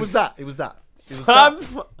 yeah, it was that. It was that. It was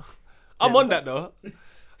that. I'm on that though.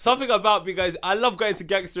 Something about me, guys. I love going to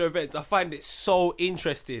gangster events. I find it so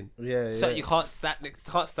interesting. Yeah, So yeah. you can't stand next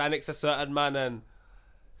to a certain man and.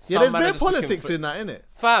 Yeah, some there's man are bare just looking politics for- in that, innit?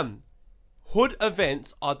 Fam, hood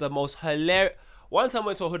events are the most hilarious. One time I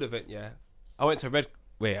went to a hood event, yeah. I went to Red.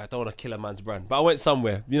 Wait, I don't want to kill a man's brand, but I went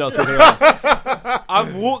somewhere. You know what I'm talking about.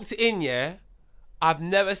 I've walked in, yeah. I've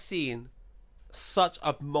never seen such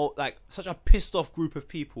a pissed off group of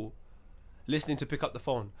people listening to Pick Up the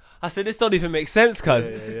Phone. I said, this don't even make sense, cuz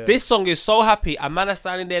this song is so happy. A man is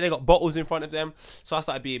standing there, they got bottles in front of them. So I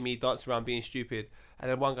started being me, dancing around, being stupid. And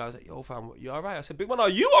then one guy was like, yo fam, you alright? I said, big man, are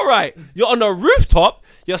you alright? You're on the rooftop,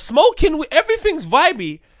 you're smoking, everything's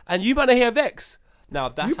vibey, and you man are here vex. Now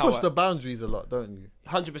that's You how push the boundaries a lot, don't you?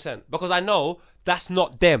 100%, because I know that's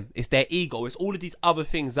not them. It's their ego. It's all of these other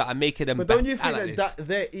things that are making them. But don't you think like that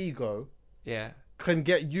their ego yeah. can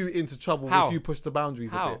get you into trouble How? if you push the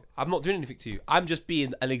boundaries a How? bit? I'm not doing anything to you. I'm just being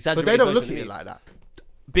an But exaggerated. they don't version look of at me. it like that.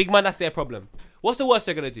 Big man, that's their problem. What's the worst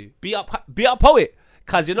they're gonna do? Beat up Poet,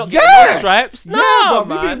 cause you're not getting no stripes. No, bruv,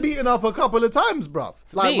 man. you've been beaten up a couple of times, bruv.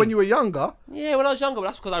 Like Me? when you were younger. Yeah, when I was younger, but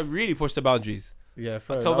that's because I really pushed the boundaries. Yeah,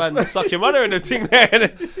 fair Told enough. man to suck your mother in the thing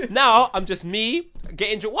there. Now I'm just me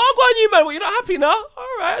getting drunk. Well, go on, you man. Well, you're not happy now. All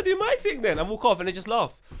right, I'll do my thing then. And walk off, and they just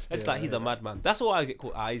laugh. It's like he's a madman. That's all I get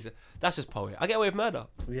caught. That's just Poet. I get away with murder.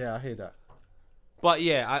 Yeah, I hear that. But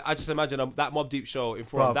yeah, I just imagine that Mobb Deep show in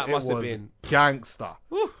front. Bruv, That it must have was been. gangster.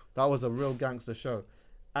 Whew. That was a real gangster show.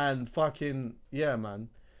 And fucking, yeah, man.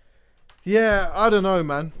 Yeah, I don't know,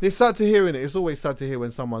 man. It's sad to hear, innit? It's always sad to hear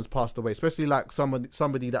when someone's passed away, especially like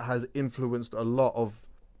somebody that has influenced a lot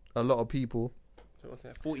of people.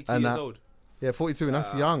 42 And years that- old. Yeah, 42, and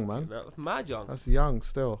that's young, man. That's mad young. That's young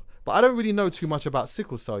still. But I don't really know too much about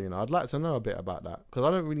sickle cell, you know. I'd like to know a bit about that because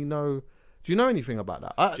I don't really know. Do you know anything about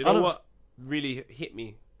that? Do you know what really hit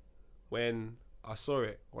me when I saw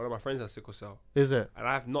it? One of my friends has sickle cell, Is it? and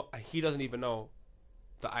I have not. He doesn't even know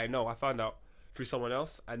that I know. I found out through someone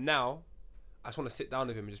else, and now I just want to sit down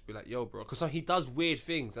with him and just be like, "Yo, bro," because he does weird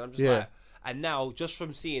things, and I'm just like. And now, just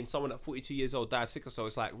from seeing someone at 42 years old die of sickle cell,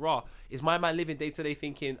 it's like, raw. Is my man living day to day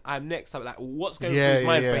thinking I'm next? I'm like, what's going through his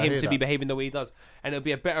mind for I him hear to be that. behaving the way he does? And it'll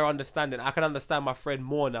be a better understanding. I can understand my friend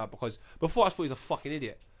more now because before I thought he was a fucking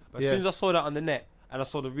idiot. But as soon as I saw that on the net and I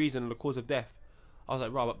saw the reason and the cause of death, I was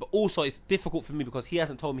like, raw. But also, it's difficult for me because he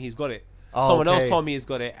hasn't told me he's got it. Someone else told me he's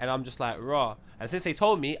got it, and I'm just like, raw. And since they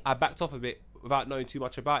told me, I backed off a bit without knowing too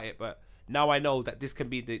much about it. But now I know that this can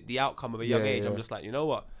be the outcome of a young age. I'm just like, you know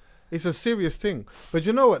what? It's a serious thing. But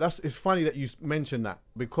you know what? It's funny that you mentioned that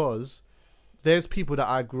because there's people that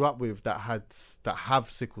I grew up with that have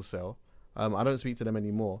sickle cell. I don't speak to them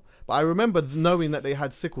anymore. But I remember knowing that they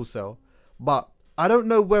had sickle cell. But I don't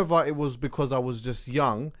know whether it was because I was just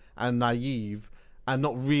young and naive and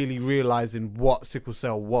not really realizing what sickle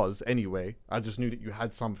cell was anyway. I just knew that you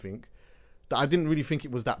had something. That I didn't really think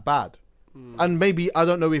it was that bad. And maybe, I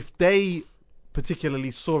don't know if they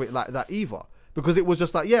particularly saw it like that either. Because it was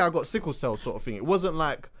just like, yeah, I got sickle cell sort of thing. It wasn't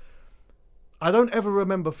like, I don't ever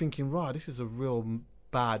remember thinking, right, this is a real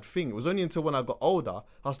bad thing. It was only until when I got older,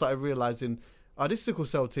 I started realizing, this sickle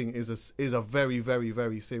cell thing is a very, very,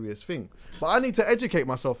 very serious thing. But I need to educate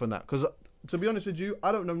myself on that. Because to be honest with you,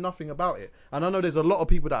 I don't know nothing about it. And I know there's a lot of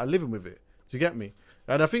people that are living with it. Do you get me?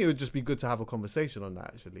 And I think it would just be good to have a conversation on that,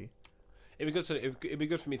 actually. It'd be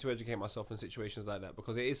good for me to educate myself in situations like that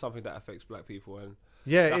because it is something that affects black people. And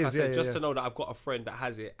Yeah, like it I is. said, Yeah, just yeah. to know that I've got a friend that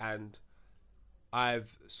has it and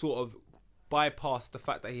I've sort of bypass the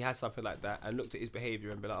fact that he has something like that and looked at his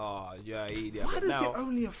behaviour and be like, oh yeah, idiot. Why But does now, it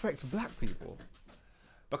only affect black people?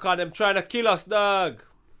 because them trying to kill us, dog.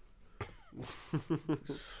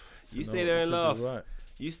 You stay there and laugh. Right.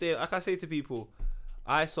 You stay. Like I say to people,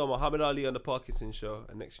 I saw Muhammad Ali on the Parkinson show,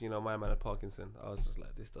 and next thing you know, my man had Parkinson. I was just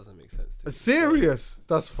like, this doesn't make sense to me. Serious?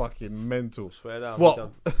 That's fucking mental. Swear down.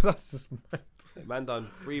 What? That's just mental. Man done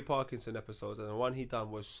 3 Parkinson episodes, and the one he done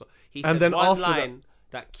was he And said then one after line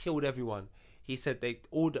that killed everyone. He said they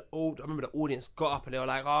all I remember the audience got up and they were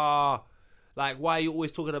like, like why are you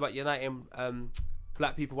always talking about uniting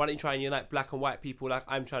black people? Why don't you try and unite black and white people like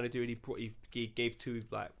I'm trying to do? And he gave 2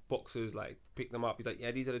 like boxes, like picked them up. He's like,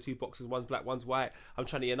 yeah, these are the 2 boxes. One's black, one's white. I'm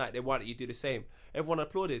trying to unite them. Why don't you do the same? Everyone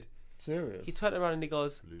applauded. Serious. He turned around and he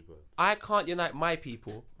goes, I can't unite my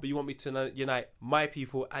people, but you want me to unite my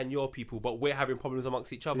people and your people, but we're having problems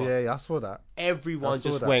amongst each other. Yeah, I saw that. Everyone I saw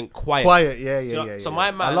just that. went quiet. Quiet, yeah. Do you know- so yeah. my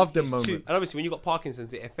man, I love them he's moments. and obviously when you got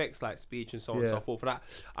Parkinson's, it affects like speech and so on and Yeah. so forth. For that,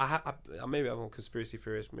 I maybe I'm a conspiracy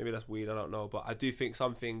theorist. Maybe that's weird. I don't know, but I do think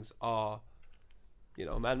some things are,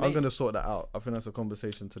 man. I'm gonna sort that out. I think that's a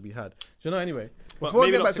conversation to be had. Do you know? Anyway, Well, before I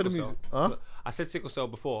maybe get not back to the sickle music, cell. huh? I said sickle cell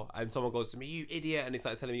before, and someone goes to me, "You idiot," and they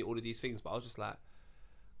started telling me all of these things. But I was just like,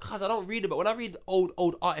 "Cause I don't read about. When I read old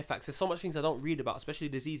artifacts, there's so much things I don't read about, especially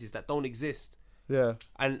diseases that don't exist." Yeah.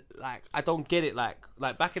 And like I don't get it. Like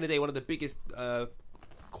back in the day, one of the biggest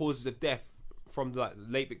causes of death from like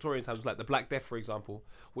late Victorian times was like the Black Death, for example,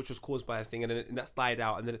 which was caused by a thing, and then that's died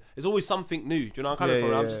out. And then there's always something new. Do you know what I'm coming Yeah,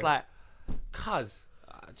 from? yeah, I'm yeah. just like, cuz.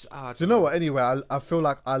 Do you know what? Anyway, I feel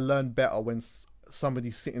like I learn better when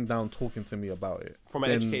somebody's sitting down talking to me about it From an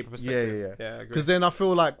Then- educated perspective. Yeah. Yeah, I agree. Because then I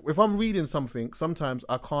feel like if I'm reading something, sometimes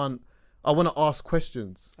I can't. I want to ask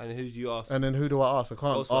questions, And who do you ask? and then who do I ask? I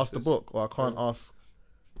can't ask the Ghostbusters. book, or I can't ask.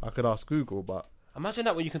 I could ask Google, but Imagine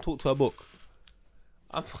that when you can talk to a book.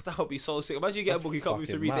 That would be so sick. Imagine you get That's a book, you can't be able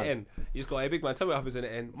to fucking read mad. the end. You just go, hey, big man, tell me what happens in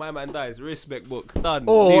the end. My man dies. Respect book. Done.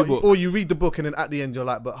 or New book. or you read the book and then at the end you're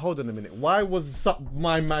like, but hold on a minute, why was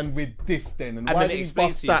my man with this then, and why then it did he explains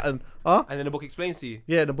bust to you. that, and And then the book explains to you.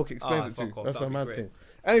 yeah, the book explains Ah, it to you. fuck off. That's a That'd be mad great. thing.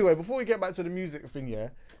 Anyway, before we get back to the music thing, yeah,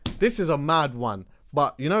 this is a mad one.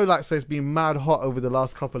 But so it's been mad hot over the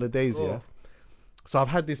last couple of days, yeah. So I've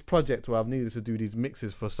had this project where I've needed to do these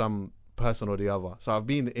mixes for some person or the other. So I've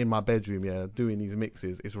been in my bedroom, yeah, doing these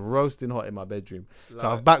mixes. It's roasting hot in my bedroom. So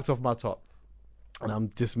I've backed off my top and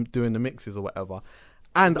I'm just doing the mixes or whatever.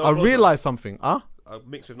 And No I clothes realised something, A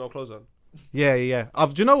mix with no clothes on. Yeah.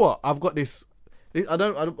 Do you know what? I've got this. I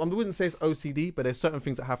wouldn't say it's OCD, but there's certain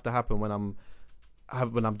things that have to happen when I'm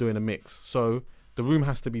doing a mix. So the room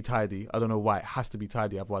has to be tidy. I don't know why it has to be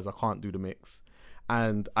tidy, otherwise I can't do the mix.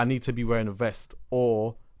 And I need to be wearing a vest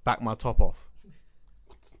or back my top off.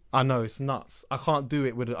 I know it's nuts. I can't do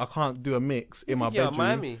it I can't do a mix in my bedroom.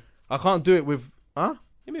 Miami. I can't do it with. Huh?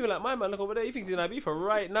 You may be like, my man, look over there. He thinks he's in Ibiza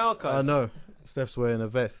right now, cuz. I know. Steph's wearing a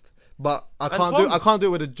vest, but I And can't do. I Tom's. can't do it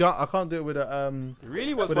with a jump. I can't do it with a It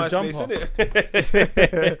really was with a my space, jumper.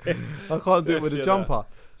 innit? I can't do it with a Yeah, jumper.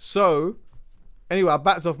 So, anyway, I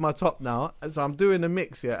backed off my top now, and so I'm doing the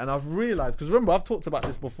mix, yeah. And I've realised, because remember I've talked about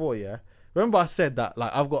this before, yeah. Remember I said that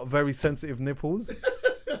like I've got very sensitive nipples,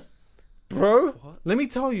 bro. Let me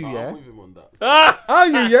tell you, yeah. I'm with him on that. Are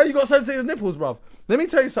you? Yeah, you got sensitive nipples, bruv. Let me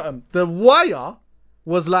tell you something. The wire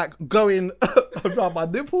was like going around my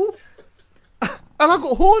nipple, and I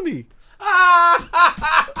got horny.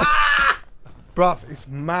 Bruv, it's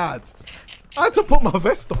mad. I had to put my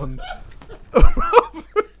vest on.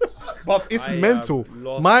 Bruv, it's I mental. have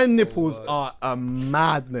lost My for nipples words. are a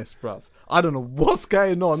madness, bruv. I don't know what's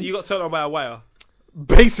going on. So you got turned on by a wire.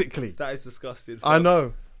 Basically, That is disgusting. I fam.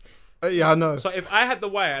 know. Yeah, I know. So if I had the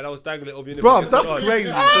wire and I was dangling it over your nipple, Bruv, you'd that's turn on. crazy.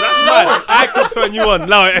 So that's mad. I could turn you on.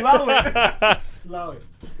 Allow it.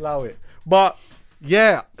 Allow it. But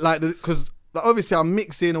yeah, like because obviously I'm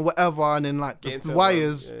mixing or whatever, and then like Getting the turned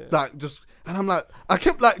wires on, yeah. like just, and I'm like, I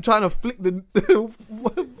kept like trying to flick the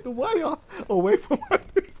wire away from my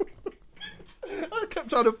nipple. I kept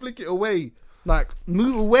trying to flick it away, like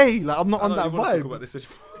move away, like I'm not I on don't that even want to talk vibe. about this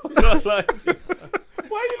anymore. I can't lie to you.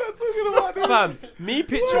 Why are you not talking about this? Fam, me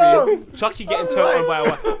picturing Chucky getting turned on by a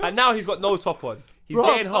wire, and now he's got no top on. He's Bruv,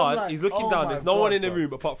 getting I'm hard. like, He's looking oh down. my There's no one God, in the bruv.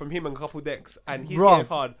 room apart from him and a couple decks, and he's Bruv. getting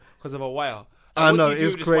hard because of a wire. I What know, do you do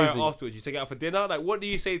it's with this wire crazy. afterwards? You take it out for dinner? Like, what do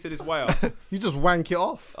you say to this wire? You just wank it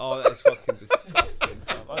off. Oh, that is fucking disgusting.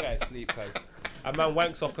 I gotta sleep, cuz. A man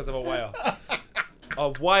wanks off because of a wire. A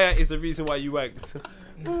wire is the reason why you wanked.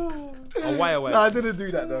 A wire wank. No, I didn't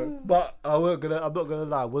do that though. But I'm not gonna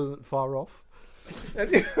lie, I wasn't far off.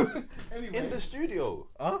 Anyway. In the studio.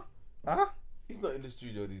 Huh? He's not in the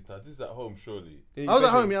studio these times. This is at home, surely. I was at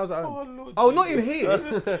home. Yeah, I was at home. Oh, Lord Oh, not in Jesus. here.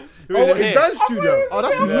 Who Oh, is in here? Dan's studio. Oh,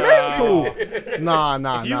 that's mental.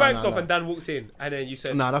 Nah. If you ranked off and Dan walked in and then you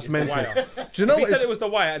said, Nah, that's it's The mental. Wire. Do you know If he what? said It's, it was The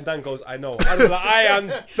Wire and Dan goes, I know. I'd be like, I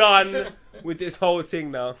am done with this whole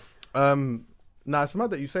thing now. nah, it's mad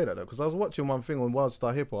that you say that though, because I was watching one thing on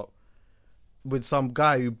Wildstar Hip Hop with some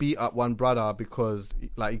guy who beat up one brother because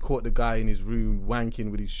like he caught the guy in his room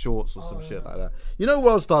wanking with his shorts or some shit like that. You know,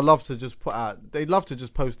 Wildstar love to just they love to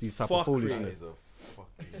just post these type of Fuck foolishness. He's a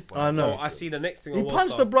fucking I know. No, I see the next thing He on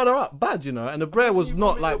punched Worldstar. the brother up bad, you know, and the brer was You not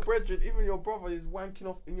come in like. your brethren, even your brother is wanking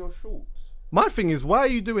off in your shorts. My thing is, why are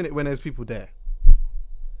you doing it when there's people there?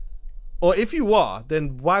 Or if you are,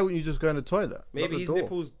 then why wouldn't you just go in the toilet? Lock Maybe the his door?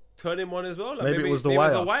 nipples turn him on as well. Like Maybe it was the maybe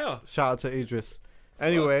wire. It was the wire. Shout out to Idris.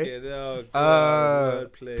 Anyway, Fucking hell,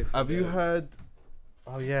 God, wordplay for have you them. heard?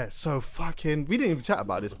 Oh yeah, so fucking. We didn't even chat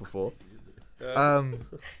about this before.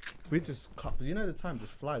 We just cut. You know the time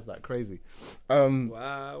just flies like crazy.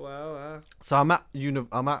 Wow. So I'm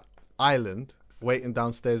at Island waiting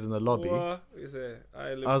downstairs in the lobby. What is it?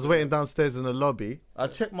 I was waiting downstairs in the lobby. I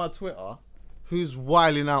checked my Twitter. Who's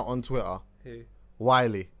wiling out on Twitter? Hey.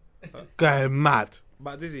 Wiley. Going mad.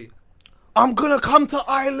 But Dizzy, I'm gonna come to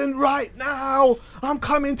Ireland right now. I'm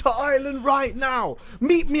coming to Ireland right now.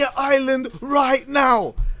 Meet me at Ireland right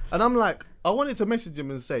now. And I'm like, I wanted to message him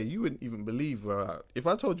and say, you wouldn't even believe where if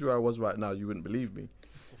I told you where I was right now, you wouldn't believe me.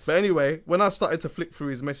 But anyway, when I started to flick through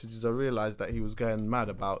his messages, I realised that he was going mad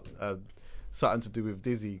about something to do with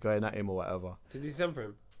Dizzy going at him or whatever. did he send for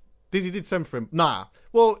him? Dizzy did send for him. Nah.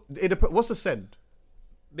 Well, what's a send?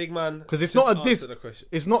 Big man. Because it's just not a diss. answer the question.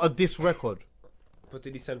 It's not a diss record. But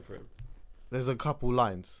did he send for him? There's a couple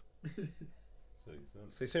lines.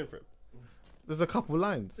 So he sent for him. There's a couple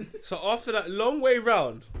lines. So after that long way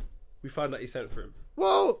round, we found out he sent for him.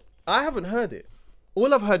 Well, I haven't heard it.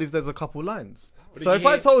 All I've heard is there's a couple lines. But So did if you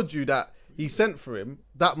I hear- told you that he sent for him,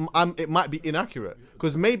 that it might be inaccurate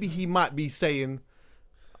because maybe he might be saying,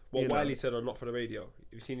 What You know. Wiley said on Not For The Radio. Have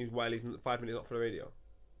you seen his Wiley's 5 minutes Not For The Radio?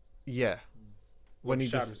 yeah, when he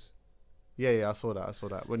Shams. just yeah, I saw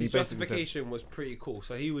that when His he basically said, justification was pretty cool.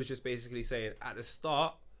 So he was just basically saying at the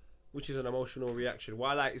start, which is an emotional reaction.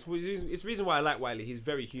 Why I like it's the reason why I like Wiley. He's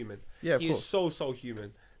very human. Yeah, of he course. is so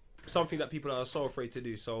human. Something that people are so afraid to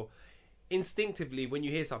do. So instinctively, when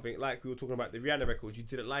you hear something like we were talking about the Rihanna records, you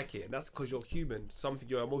didn't like it, and that's because you're human. Something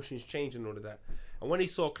your emotions change and all of that. And when he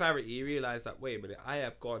saw clarity, he realized that wait a minute, I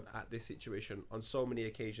have gone at this situation on so many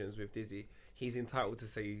occasions with Dizzy. He's entitled to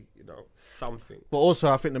say, something. But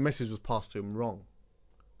also, I think the message was passed to him wrong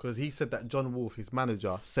because he said that John Wolf, his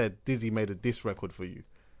manager, said Dizzy made a diss record for you.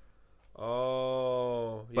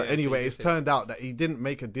 Oh, But yeah, anyway, Dizzy it's said- turned out that he didn't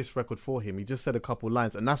make a diss record for him. He just said a couple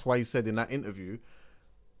lines, and that's why he said in that interview,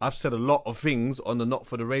 I've said a lot of things on the Not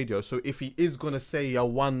For The Radio. So if he is gonna say a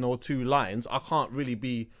 1 or 2 lines, I can't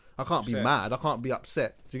be Upset. mad. I can't be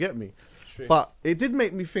upset. Do you get me? True. But it did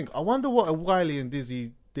make me think. I wonder what a Wiley and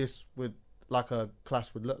Dizzy diss would like a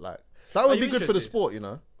clash would look like. That would you be good for the interested? sport, you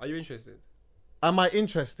know. Are you interested? Am I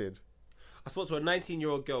interested? I spoke to a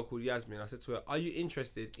 19-year-old girl called Yasmin. I said to her, "Are you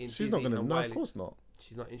interested in She's Dizzy not gonna. and No, Wiley?" of course not.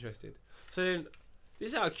 She's not interested. So then, this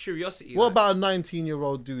is out of curiosity. What like- about a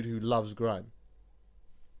 19-year-old dude who loves grime?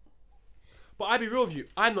 But I'll be real with you.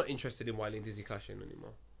 I'm not interested in Wiley and Dizzy clashing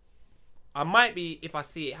anymore. I might be if I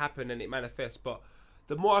see it happen and it manifests. But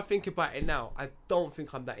the more I think about it now, I don't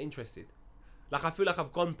think I'm that interested. Like I feel like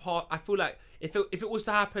I've gone part. I feel like if it was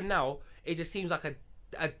to happen now, it just seems like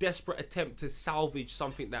a desperate attempt to salvage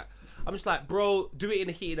something that. I'm just like, bro, do it in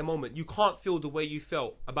the heat of the moment. You can't feel the way you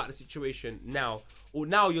felt about the situation now. Or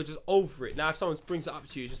now you're just over it. Now if someone brings it up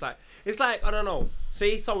to you, it's like, I don't know.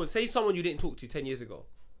 Say someone you didn't talk to 10 years ago.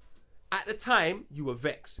 At the time, you were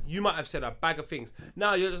vexed. You might have said a bag of things.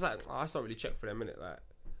 Now you're just like, I don't really check for them, innit? Like,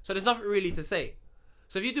 so there's nothing really to say.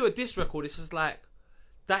 So if you do a diss record, it's just like,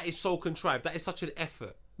 that is so contrived. That is such an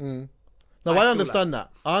effort. No, I I feel understand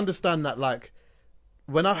that. I understand that. Like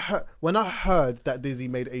when I heard that Dizzy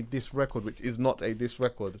made a diss record, which is not a diss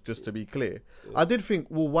record, just to be clear, I did think,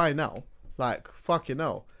 well, why now? Like fucking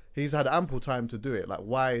hell, he's had ample time to do it. Like,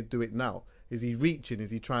 why do it now? Is he reaching?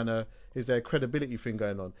 Is he trying to? Is there a credibility thing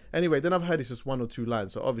going on? Anyway, then I've heard it's just 1 or 2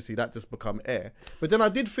 lines, so obviously that just become air. But then I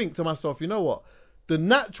did think to myself, you know what? The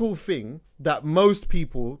natural thing that most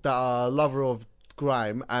people that are a lover of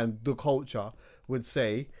grime and the culture would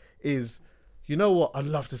say is, you know what? I'd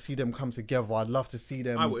love to see them come together. I'd love to see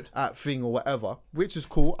them I would. at thing or whatever, which is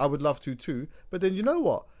cool. I would love to too. But then you know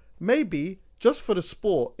what? Maybe just for the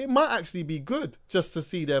sport, it might actually be good just to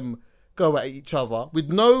see them go at each other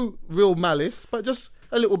with no real malice, but just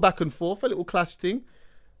a little back and forth, a little clash thing.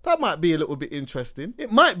 That might be a little bit interesting.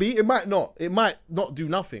 It might be. It might not. It might not do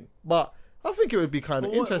nothing. But I think it would be kind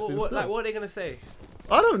of interesting. What, still. like, what are they gonna say?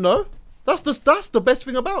 I don't know. That's the best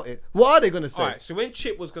thing about it. What are they gonna say? All right. So when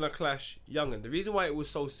Chip was gonna clash Youngin, the reason why it was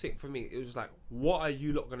so sick for me, it was just like, what are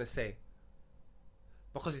you lot gonna say?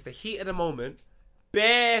 Because it's the heat of the moment.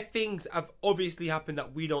 Bare things have obviously happened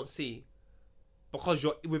that we don't see. Because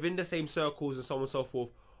you're within the same circles and so on and so forth.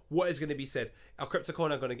 What is going to be said? Are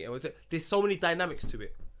Cryptocona going to get it? There's so many dynamics to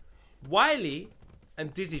it. Wiley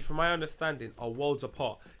and Dizzy, from my understanding, are worlds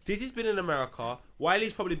apart. Dizzy's been in America.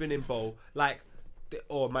 Wiley's probably been in Bow,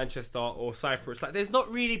 or Manchester, or Cyprus. Like, there's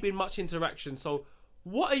not really been much interaction. So,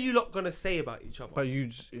 what are you lot going to say about each other? But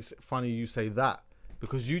it's funny you say that,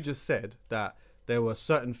 because you just said that there were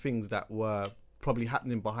certain things that were probably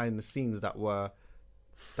happening behind the scenes that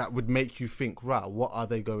would make you think, right, what are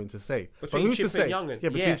they going to say? Between but who's Chip to say? and Youngin. Yeah,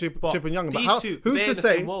 between Chip and Youngin. These But two, who's they're to in the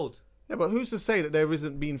say? same world. Yeah, but who's to say that there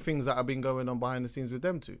isn't been things that have been going on behind the scenes with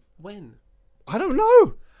them two? When? I don't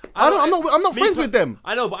know. I'm not friends with them.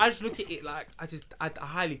 I know, but I just look at it like I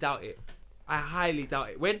highly doubt it. I highly doubt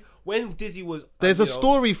it. When Dizzy was, There's a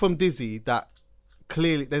story from Dizzy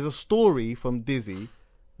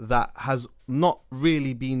that has not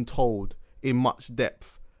really been told in much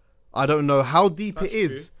depth. I don't know how deep it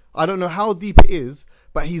is. I don't know how deep it is,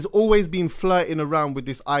 but he's always been flirting around with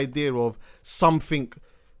this idea of something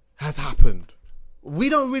has happened. We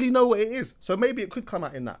don't really know what it is, so maybe it could come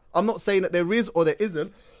out in that. I'm not saying that there is or there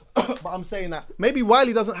isn't, but I'm saying that maybe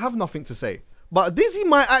Wiley doesn't have nothing to say. But Dizzy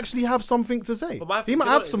might actually have something to say. He might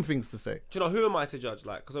have some things to say. Do you know, who am I to judge?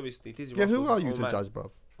 Like, because obviously Dizzy. Yeah, who Russell's are his you own to man. judge,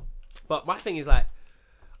 bruv? But my thing is like,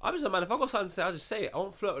 I'm just a man. If I got something to say, I'll just say it. I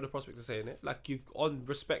won't flirt with the prospect of saying it. Like, you've on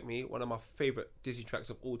Respect Me, one of my favourite Dizzy tracks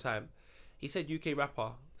of all time. He said UK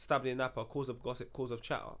rapper, stabbed in Napa, cause of gossip, cause of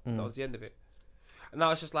chatter. That was the end of it. And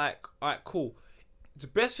now it's just like, alright, cool. The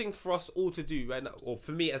best thing for us all to do right now, or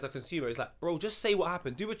for me as a consumer, is like, bro, just say what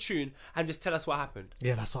happened. Do a tune and just tell us what happened.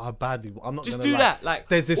 Yeah, that's what I badly. I'm not just gonna do lie. that. Like,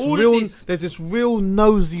 there's this this real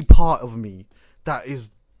nosy part of me that is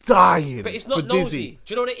dying. But it's not for nosy. Dizzy.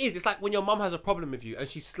 Do you know what it is? It's like when your mum has a problem with you and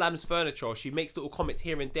she slams furniture or she makes little comments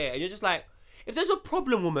here and there, and you're just like, if there's a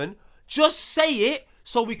problem, woman, just say it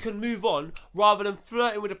so we can move on, rather than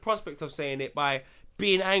flirting with the prospect of saying it by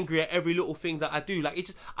being angry at every little thing that I do. Like,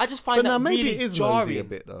 I just find But now that maybe really it is jarring. nosy a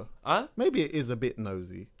bit though. Huh? Maybe it is a bit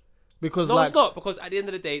nosy, because No, like it's not, because at the end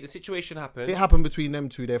of the day, the situation happened. it happened between them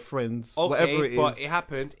two. They're friends. Okay, whatever it is. but it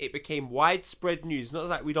happened. It became widespread news. Not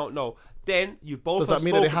like we don't know. Then you've both. Does that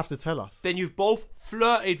mean that they have to tell us? Then you've both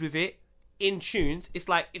flirted with it in tunes. It's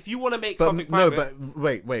like, if you want to make But something no, private.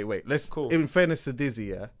 but wait. Let's. Cool. In fairness to Dizzy,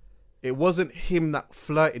 yeah, it wasn't him that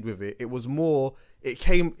flirted with it. It was more. It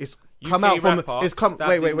came. It's come UK out from. rapper, It's come.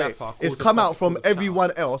 stabbed Wait. in Napa, It's caused come a out gossip, from caused a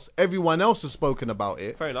everyone else. Everyone else has spoken about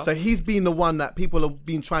it. Fair enough. So he's been the one that people have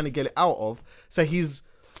been trying to get it out of. So he's.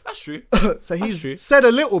 That's true. So he's true. said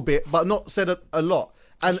a little bit, but not said a lot.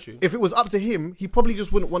 And That's true. if it was up to him, he probably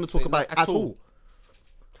just wouldn't want to talk about it At at all. all.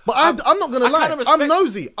 But I'm not gonna I lie. kinda respect- I'm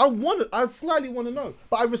nosy. I slightly want to know,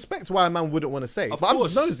 but I respect why a man wouldn't want to say. Of But I'm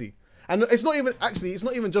course. just nosy, and it's not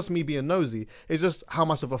even just me being nosy. It's just how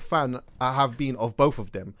much of a fan I have been of both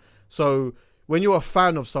of them. So when you're a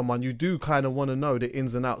fan of someone, you do kind of want to know the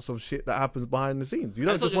ins and outs of shit that happens behind the scenes. You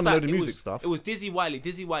don't It's not just want to know that. the It music was- stuff. It was Dizzy Wiley,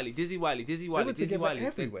 Dizzy Wiley, Dizzy Wiley, Dizzy Wiley, Dizzy together Wiley. Then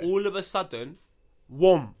everywhere. all of a sudden,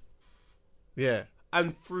 whom. Yeah.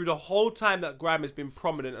 And through the whole time that Grime has been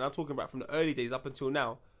prominent, and I'm talking about from the early days up until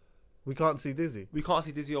now, We can't see Dizzy. we can't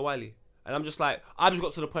see Dizzy or Wiley. And I'm just like, I've just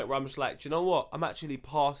got to the point where I'm just like, do you know what? I'm actually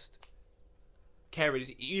past caring.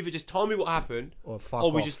 You either just tell me what happened, Or fuck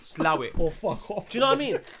or we off. just slough it. Oh fuck off. Do you know what I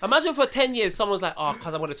mean? Imagine for 10 years, someone's like, oh,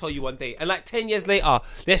 cuz I'm going to tell you one day. And like 10 years later,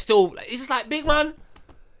 they're still, it's just like, big man,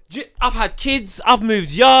 I've had kids, I've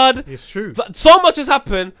moved yard. It's true. So much has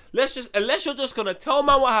happened. Unless you're just going to tell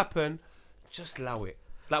man what happened, just allow it.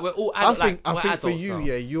 Like, we're all I adults. think we're for adults you, now.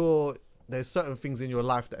 yeah, there's certain things in your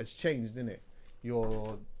life that has changed, innit?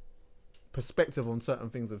 Your perspective on certain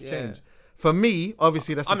things have Yeah. changed. For me,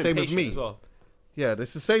 obviously, that's the I'm same with impatient me. as well. Yeah,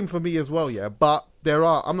 it's the same for me as well, yeah. But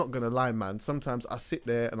I'm not going to lie, man. Sometimes I sit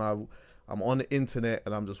there and I'm on the internet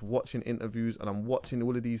and I'm just watching interviews and I'm watching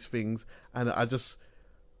all of these things and I just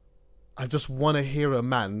want to hear a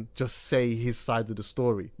man just say his side of the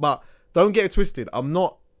story. But don't get it twisted. I'm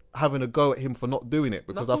not having a go at him for not doing it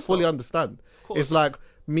because No, I of course fully not. understand. course. It's like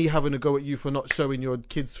me having a go at you for not showing your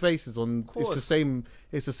kids' faces on. It's the course. same.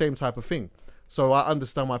 It's the same type of thing. So I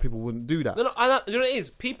understand why people wouldn't do that. No, you know what it is?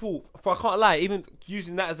 People, I can't lie, even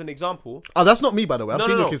using that as an example. Oh, that's not me, by the way. I've No,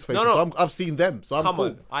 seen no, your no. kids' faces. No, no. So I've seen them. So I'm Come cool.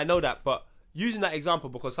 on, I know that, but using that example,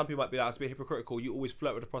 because some people might be like, it's a bit hypocritical. You always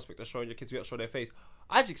flirt with the prospect of showing your kids without showing their face.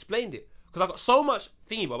 I just explained it because I got so much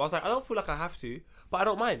thingy, Bob. I was like, I don't feel like I have to, but I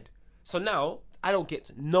don't mind. So now I don't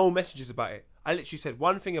get no messages about it. I literally said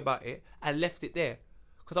one thing about it and left it there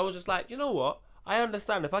because I was just like, you know what? I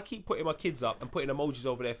understand if I keep putting my kids up and putting emojis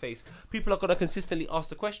over their face, people are gonna consistently ask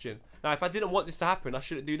the question. Now, if I didn't want this to happen, I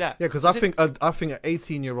shouldn't do that. Yeah, because I think an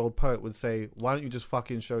 18-year-old poet would say, "Why don't you just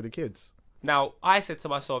fucking show the kids?" Now, I said to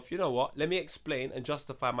myself, you know what? Let me explain and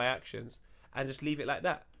justify my actions and just leave it like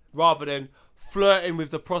that, rather than flirting with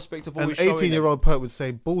the prospect of An always showing them. 18-year-old poet would say,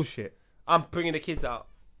 "Bullshit." I'm bringing the kids out.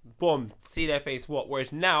 Boom, see their face. What?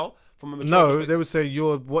 Whereas now, from a mature No, perspective- they would say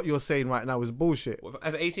what you're saying right now is bullshit.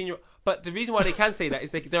 as an 18-year-old. But the reason why they can say that is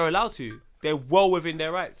they're allowed to. They're well within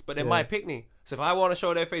their rights, but they're my picnic. So if I want to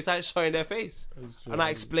show their face, I ain't showing their face. And I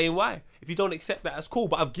explain why. If you don't accept that, that's cool.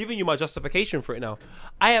 But I've given you my justification for it now.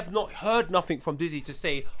 I have not heard nothing from Dizzy to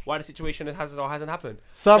say why the situation has or hasn't happened.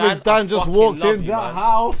 Savage Dan just fucking walked love in you, that man.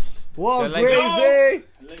 house. What They're like, crazy?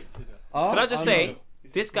 Can I just say,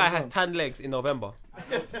 this guy has tanned legs in November.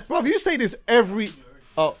 Bro, you say this every...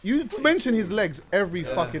 you mention his legs every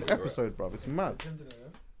fucking episode, bro. It's mad.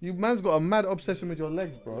 You man's got a mad obsession with your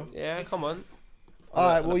legs, bro. Yeah, come on.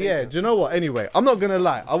 Alright, well, yeah. Do you know what? Anyway, I'm not gonna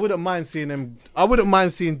lie. I wouldn't mind seeing them. I wouldn't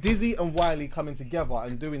mind seeing Dizzy and Wiley coming together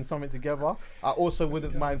and doing something together. I also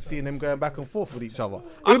wouldn't mind seeing them going back and forth with each other.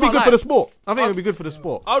 It would be can't good lie. for the sport. I think it would be good for the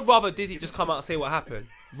sport. I'd rather Dizzy just come out and say what happened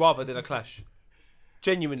rather than a clash.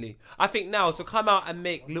 Genuinely. I think now to come out and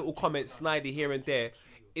make little comments snidey here and there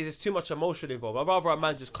is too much emotion involved. I'd rather a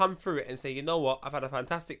man just come through it and say, you know what, I've had a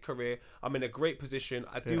fantastic career, I'm in a great position,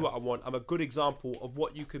 I do what I want, I'm a good example of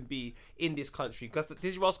what you can be in this country. Because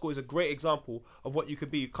Dizzy Rascal is a great example of what you could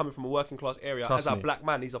be coming from a working class area. Trust as a me. black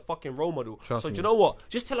man, he's a fucking role model. Trust so me. do you know what?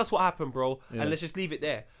 Just tell us what happened, bro, and let's just leave it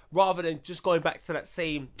there. Rather than just going back to that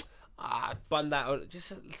same... bun that, or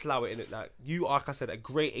just allow it in it. Like you are, like I said, a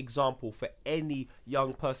great example for any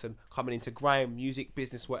young person coming into grime, music,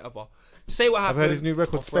 business, whatever. Say what happened. heard his new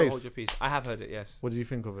record, or forever Space. Hold your peace. I have heard it. Yes. What do you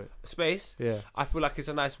think of it? Space. Yeah. I feel like it's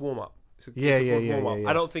a nice warm up. It's a Yeah, good yeah, warm-up. yeah.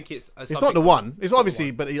 I don't think it's. It's not the one. It's obviously,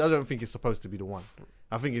 but I don't think it's supposed to be the one.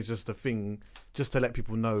 I think it's just a thing, just to let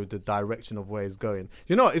people know the direction of where it's going.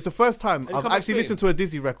 You know, it's the first time I've come actually explain. listened to a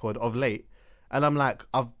Dizzy record of late, and I'm like,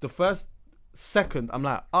 the first second, I'm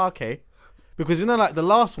like, okay, because you know, like the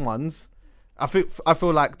last ones, I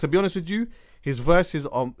feel like, to be honest with you, his verses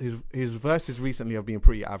recently have been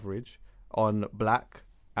pretty average on Black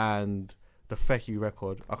and the Fecky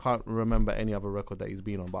record. I can't remember any other record that he's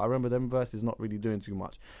been on, but I remember them verses not really doing too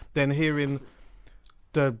much. Then hearing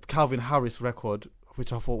the Calvin Harris record,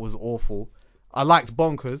 which I thought was awful. I liked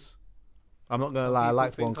Bonkers. I'm not gonna lie, I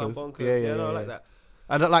liked Bonkers. Yeah, no, I like that.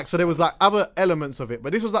 And like, so there was like other elements of it,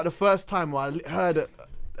 but this was like the first time where I heard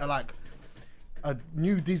a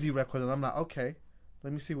new Dizzy record, and I'm like, okay,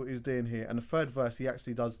 let me see what he's doing here. And the third verse, he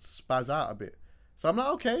actually does spaz out a bit. So I'm like,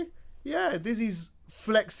 okay, yeah, Dizzy's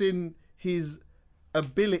flexing his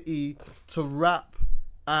ability to rap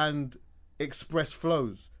and express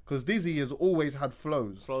flows. Because Dizzy has always had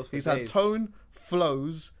flows. He's had tone,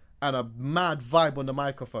 flows, and a mad vibe on the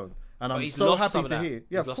microphone. And I'm he's so lost some happy of to that. hear.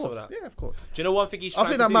 Yeah, He's of lost some course. of that. Yeah, of course. Do you know one thing he's I trying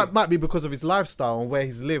think to that do? might be because of his lifestyle and where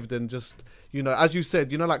he's lived, and just, you know, as you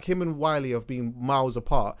said, you know, like him and Wiley have been miles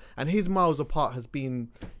apart, and his miles apart has been,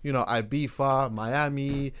 you know, Ibiza,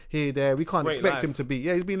 Miami, here, there. We can't Great expect life. him to be.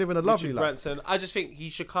 Yeah, he's been living a lovely Richard life. Branson. I just think he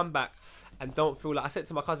should come back and don't feel like. I said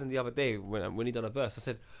to my cousin the other day when he done a verse, I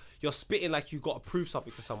said, you're spitting like you've got to prove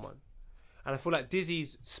something to someone. And I feel like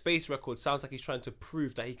Dizzy's Space record sounds like he's trying to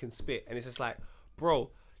prove that he can spit. And it's just like, bro,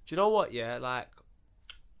 do you know what? Yeah, like,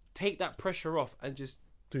 take that pressure off and just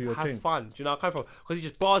Do your have thing. fun. Do you know where I'm coming from? Because he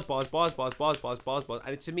just bars.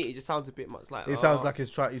 And to me, it just sounds a bit much like... It sounds like he's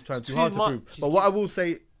trying too too hard to much. prove. He's But what I will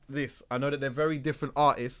say this, I know that they're very different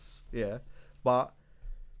artists, yeah, but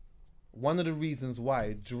one of the reasons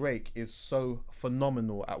why Drake is so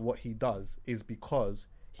phenomenal at what he does is because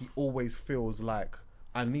he always feels like,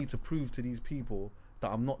 I need to prove to these people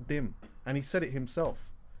that I'm not dim. And he said it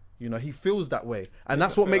himself. You know, he feels that way. And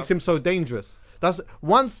that's what makes him so dangerous. That's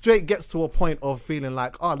once Drake gets to a point of feeling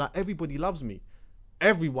like, oh, now everybody loves me.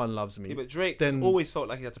 Everyone loves me. Yeah, but Drake then has always felt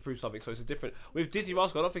like he had to prove something, so it's a different... With Dizzy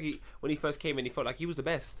Rascal, I don't think when he first came in, he felt like he was the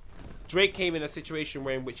best. Drake came in a situation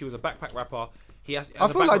in which he was a backpack rapper. I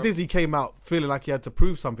feel like Dizzy came out feeling like he had to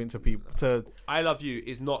prove something to people. I Love You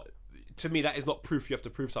is not... To me, that is not proof you have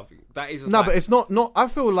to prove something. That is... No, but it's not... I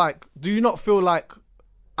feel like... Do you not feel like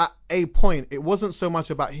at a point, it wasn't so much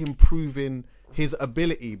about him proving his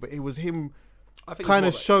ability, but it was him I think kind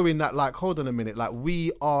of it's more showing that, like, hold on a minute, like,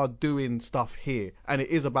 we are doing stuff here, and it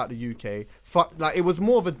is about the UK. Fuck, like, it was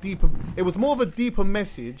more of a deeper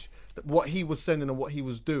message that what he was sending and what he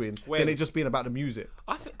was doing than it just being about the music.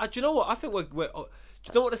 I think, do you know what? I think we're do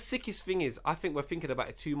you know what the sickest thing is? I think we're thinking about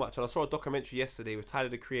it too much. And I saw a documentary yesterday with Tyler,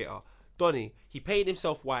 the Creator. Donny, he painted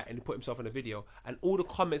himself white and he put himself in a video. And all the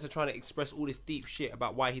comments are trying to express all this deep shit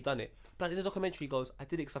about why he done it. But in the documentary, he goes, I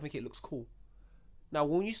did it because I think it looks cool. Now,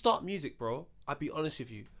 when you start music, bro, I'll be honest with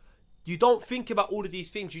you. You don't think about all of these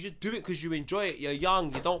things. You just do it because you enjoy it. You're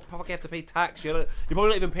young. You don't fucking have to pay tax. You're probably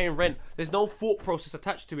not even paying rent. There's no thought process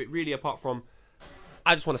attached to it, really, apart from,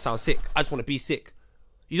 I just want to sound sick. I just want to be sick.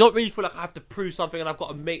 You don't really feel like I have to prove something and I've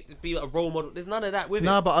got to be a role model. There's none of that with it.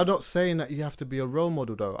 Nah, but I'm not saying that you have to be a role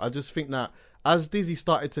model, though. I just think that as Dizzy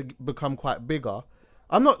started to become quite bigger,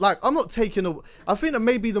 I'm not taking I think that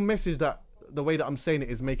maybe the message that, the way that I'm saying it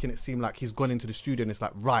is making it seem like he's gone into the studio and it's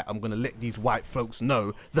like, right, I'm going to let these white folks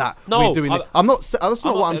know that we're doing it. That's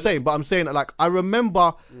not what I'm saying, but I'm saying that, like, I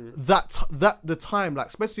remember that the time, like,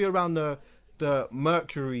 especially around the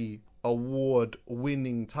Mercury Award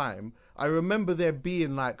winning time, I remember there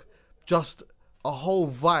being, like, just a whole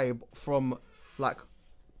vibe from, like,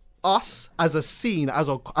 us as a scene, as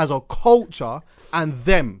a culture, and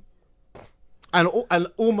them. And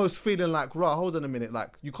almost feeling like, right, hold on a minute,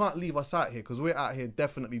 like, you can't leave us out here because we're out here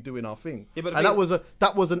definitely doing our thing. Yeah, but and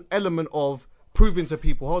that was an element of proving to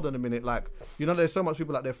people, hold on a minute, like, you know, there's so much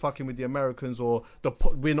people out there fucking with the Americans, or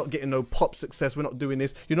we're not getting no pop success, we're not doing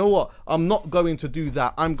this. You know what? I'm not going to do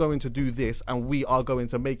that. I'm going to do this, and we are going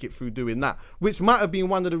to make it through doing that. Which might have been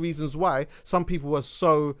one of the reasons why some people were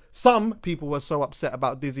so upset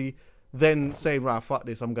about Dizzy, then saying, right, fuck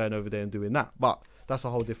this, I'm going over there and doing that. But that's a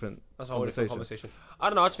whole different conversation. I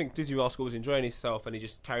don't know. I just think Dizzy Rascal was enjoying himself and he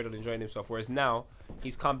just carried on enjoying himself. Whereas now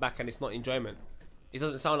he's come back and it's not enjoyment. It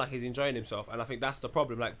doesn't sound like he's enjoying himself, and I think that's the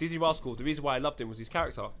problem. Like Dizzy Rascal, the reason why I loved him was his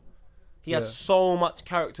character. He had so much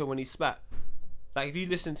character when he spat. Like if you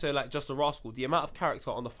listen to like Just a Rascal, the amount of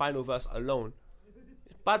character on the final verse alone,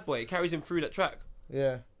 Bad Boy, it carries him through that track.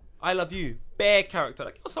 Yeah. I Love You, bare character.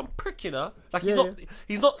 Like you're some prick, you know. Like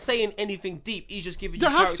he's not saying anything deep. He's just giving you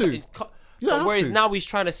character. Whereas now he's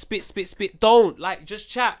trying to spit. Don't like just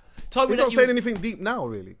chat. Tell me he's not saying anything deep now,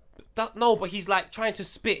 really. No, but he's like trying to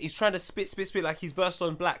spit. He's trying to spit like he's versed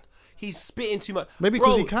on Black. He's spitting too much. Maybe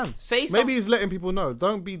because he can. Say something. Maybe he's letting people know.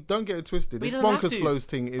 Don't get it twisted. This bonkers flows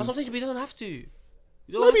thing is. That's what I'm saying, but he doesn't have to.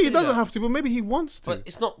 Maybe he doesn't have to, but maybe he wants to. But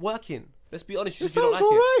it's not working. Let's be honest. It sounds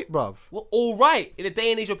alright, bruv. Well, alright. In a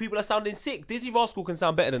day and age where people are sounding sick, Dizzy Rascal can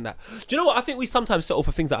sound better than that. Do you know what? I think we sometimes settle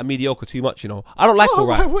for things that are mediocre too much, you know? I don't like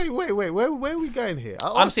alright. Wait. Where are we going here?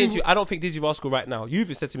 I'm saying to you, I don't think Dizzy Rascal right now.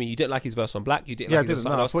 You've said to me you didn't like his verse on Black. You didn't like his verse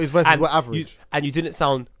on I thought his verses were average. And you didn't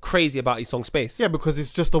sound crazy about his song Space. Yeah, because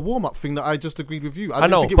it's just a warm-up thing that I just agreed with you. I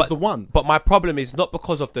know, think it was the one. But my problem is not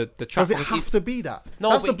because of the track. Does it have to be that?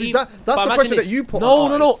 No, that's the question that you put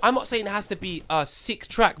on. No. I'm not saying it has to be a sick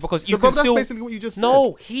track because you can that's still... basically what you just said.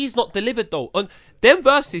 No, he's not delivered though. On them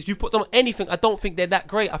verses, you put them on anything, I don't think they're that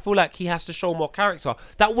great. I feel like he has to show more character.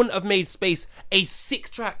 That wouldn't have made Space a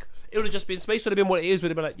sick track. It would have just been Space would have been what it is.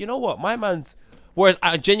 Would have been like, you know what, my man's. Whereas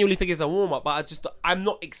I genuinely think it's a warm up, but I'm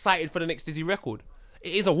not excited for the next Dizzy record.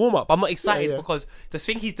 It is a warm up. I'm not excited because the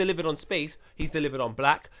thing he's delivered on Space, he's delivered on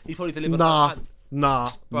Black. He's probably delivered on. Nah.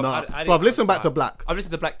 Bruv, listen back to Black. I've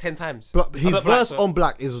listened to Black 10 times. But his verse on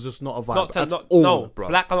Black is just not a vibe no, bruv.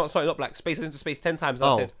 Black, not Black. Space, I listened to Space 10 times.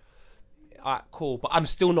 I said, alright, cool. But I'm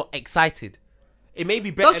still not excited. It may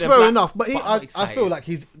be better That's than fair Black, enough, but I feel like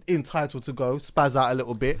he's entitled to go, spaz out a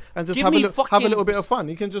little bit, and just have a little bit of fun.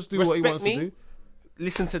 He can just do what he wants to do.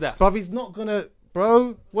 Listen to that. Bruv, he's not gonna...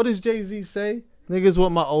 Bro, what does Jay-Z say? Niggas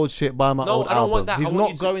want my old shit, buy my old album. No, I don't want that. He's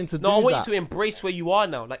not going to do that. No, I want you to embrace where you are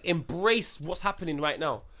now. Like, embrace what's happening right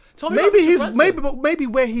now. Maybe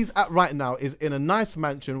where he's at right now is in a nice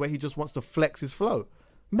mansion where he just wants to flex his flow.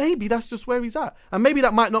 Maybe that's just where he's at. And maybe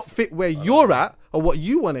that might not fit where you're at or what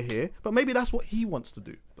you want to hear, but maybe that's what he wants to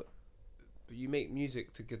do. But you make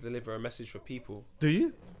music to deliver a message for people. Do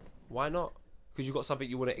you? Why not? Because you've got something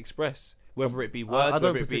you want to express, whether it be words,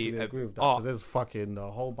 whether it be agree with that, art. There's fucking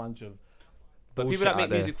a whole bunch of But people that make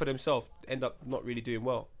music for themselves end up not really doing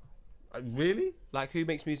well. Really? Like, who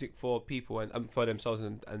makes music for people and for themselves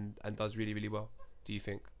and does really, really well, do you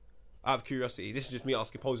think? Out of curiosity, this is just me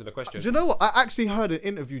posing a question. Do you know what? I actually heard an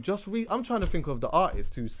interview I'm trying to think of the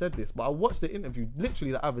artist who said this, but I watched the interview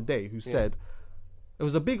literally the other day who said, it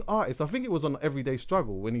was a big artist, I think it was on Everyday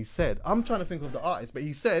Struggle, when he said, I'm trying to think of the artist, but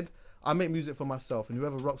he said, I make music for myself, and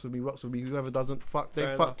whoever rocks with me, whoever doesn't, can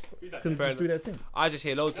just do their thing. I just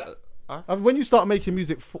hear loads When you start making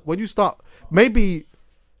music, maybe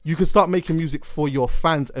you can start making music for your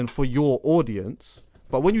fans and for your audience.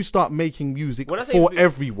 But when you start making music When I say for mu-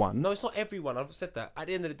 everyone, No, it's not everyone. I've said that. At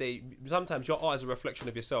the end of the day, sometimes your art is a reflection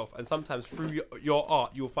of yourself, and sometimes through your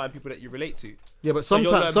art, you'll find people that you relate to. yeah, but So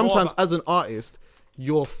you'll learn more sometimes about- as an artist,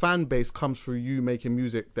 your fan base comes through you making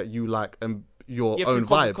music that you like and your Yeah, own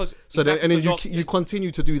because- vibe. because- So then, and then exactly, you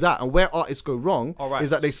continue to do that. And where artists go wrong Alright. is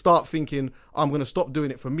that they start thinking, I'm going to stop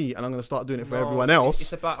doing it for me and I'm going to start doing it for No, everyone else.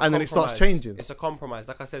 It's about a and then it starts compromise. changing. It's a compromise.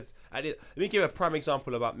 Like I said, let me give a prime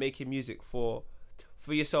example about making music for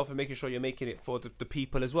yourself and making sure you're making it for the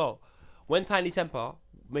people as well. When Tiny Temper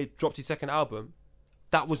dropped his second album,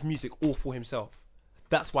 that was music all for himself.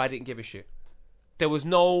 That's why I didn't give a shit. There was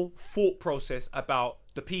no thought process about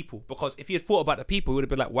the people, because if he had thought about the people, he would have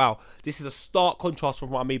been like, wow, this is a stark contrast from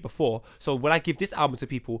what I made before. So when I give this album to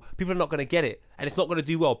people are not going to get it, and it's not going to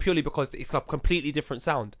do well purely because it's a completely different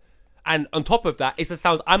sound. And on top of that, it's a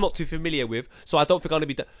sound I'm not too familiar with, so I don't think I'm going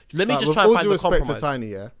to be. Let me just with try and all find due the respect compromise. to Tiny,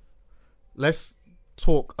 yeah, let's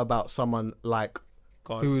talk about someone like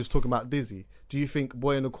Go on. who was talking about Dizzy. Do you think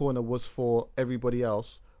Boy in the Corner was for everybody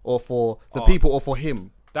else, or for the Oh. people, or for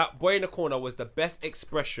him, That Boy in the Corner was the best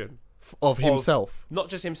expression of himself? not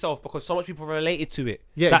just himself, because so much people related to it.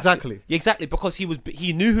 Yeah, exactly. Exactly, because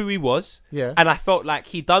he knew who he was. Yeah. And I felt like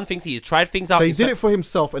he'd done things, he had tried things out. So he in did cer- it for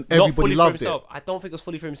himself, and not everybody fully for loved himself. it. I don't think it was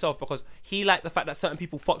fully for himself, because he liked the fact that certain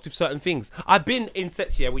people fucked with certain things. I've been in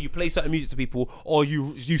sets here where you play certain music to people, or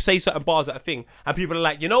you say certain bars at a thing, and people are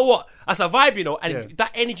like, you know what, that's a vibe, you know. And Yeah.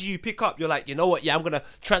 that energy you pick up, you're like, you know what, yeah, I'm gonna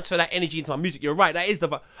transfer that energy into my music. You're right, that is the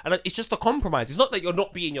vibe. And it's just a compromise. It's not that you're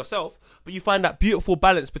not being yourself, but you find that beautiful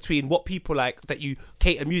balance between what people like that you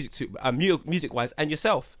cater music to, music wise, and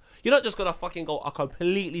yourself. You're not just gonna fucking go a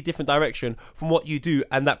completely different direction from what you do,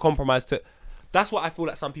 and that compromise to. That's what I feel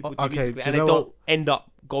like some people do Okay, musically, do and you they know don't end up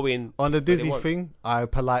going On the where they Dizzy want. thing, I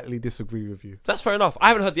politely disagree with you. That's fair enough. I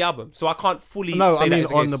haven't heard the album, so I can't fully No, say I that mean is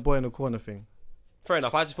the on case. the Boy in the Corner thing. Fair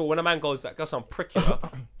enough. I just feel when a man goes, that girl sound prickier,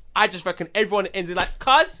 I just reckon everyone ends it like,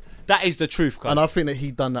 cuz, that is the truth, cuz. And I think that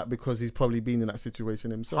he done that because he's probably been in that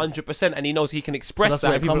situation himself. 100%, and he knows he can express So that's that.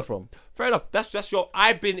 where and it come people- from. Fair enough. That's your.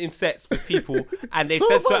 I've been in sets with people, and they've So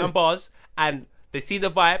said have I. certain bars, and they see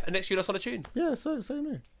the vibe, and next year that's on a tune. Yeah, so same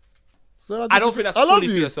here. So I don't think that's I love fully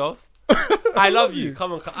for you. yourself. I love you.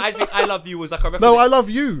 Come on, I think I love you was like a record. No, I love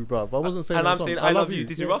you, bruv. I wasn't saying and that I'm song. saying I love you.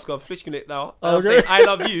 Dizzy Yeah. Roscoe, I'm flicking it now. Oh, I'm okay. saying I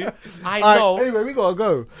love you. I Alright, know. anyway, we gotta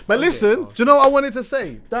go. But listen, do you know what I wanted to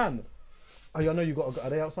say, Dan? Oh, I know you got. Are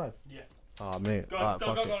they outside? Yeah. Oh man. Go, Alright, go,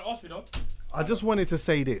 fuck go, it. go, ask me though. I just wanted to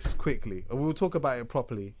say this quickly, and we'll talk about it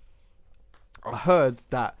properly. I heard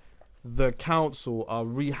that the council are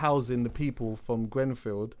rehousing the people from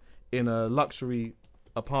Grenfield in a luxury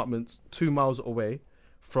apartment 2 miles away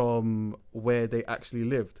from where they actually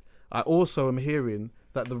lived. I also am hearing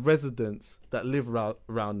that the residents that live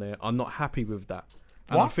around there are not happy with that.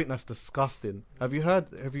 And I What? think that's disgusting. Have you heard?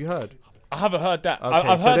 I haven't heard that. Okay,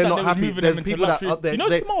 I've so heard they're that not they were happy. moving There's them into people that luxury. up there, You know,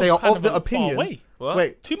 they 2 miles are is kind of the a far opinion. away. What?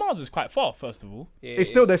 Wait, 2 miles is quite far, first of all. Yeah,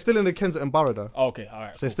 they're still in the Kensington Borough though. Oh, okay, all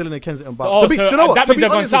right. They're Cool. still in the Kensington Borough. Oh, To be- so do you know what? that To means be they've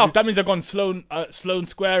gone honest with south. you- That means they've gone Sloane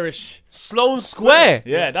Square-ish. Sloane Square.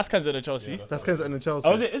 Yeah, that's Kensington Chelsea. That's Kensington and Chelsea.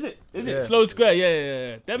 Oh, is it? Is Yeah. it Sloane Square?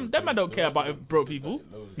 Yeah. Them man don't care about broke people.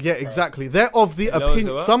 Yeah, exactly. They're of the Hello,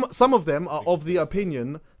 opinion. is it Some of them are of the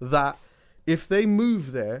opinion that if they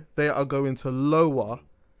move there, they are going to lower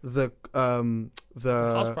the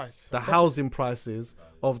House price. the housing prices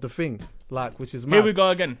of the thing, like, which is mad. Here we go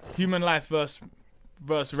again. Human life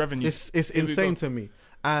versus revenue. It's Here we insane go. to me.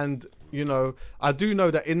 And you know, I do know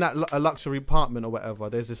that in that a luxury apartment or whatever,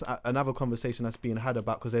 there's this another conversation that's being had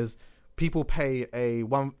about, because there's people pay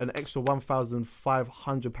an extra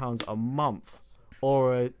 £1,500 a month,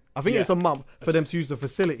 or I think Yeah. it's a month for them to use the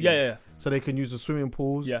facilities. Yeah. So they can use the swimming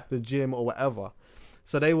pools, Yeah. the gym, or whatever.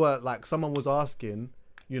 So they were like, someone was asking,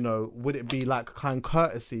 you know, would it be like kind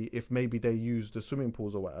courtesy if maybe they use the swimming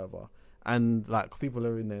pools or whatever? And like people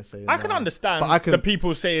are in there saying, I can nah. understand But I can- the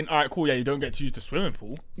people saying, "All right, cool, yeah, you don't get to use the swimming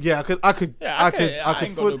pool." Yeah, I could, Yeah, I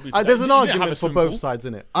ain't got no beef with that. there's You an didn't have argument a for swimming both pool. sides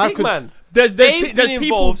in it. Big man. There's They've been people.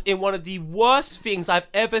 involved in one of the worst things I've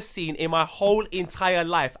ever seen in my whole entire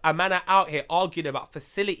life. A man are out here arguing about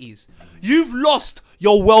facilities. You've lost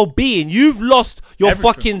your well-being. You've lost your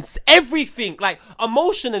Everything. fucking everything. Like,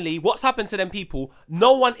 emotionally, what's happened to them people,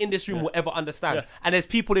 no one in this room will ever understand. Yeah. And there's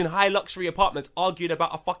people in high luxury apartments arguing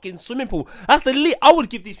about a fucking swimming pool. That's the I would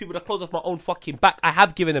give these people the clothes off my own fucking back. I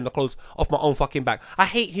have given them the clothes off my own fucking back. I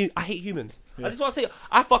hate humans. I just want to say,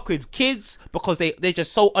 I fuck with kids because they're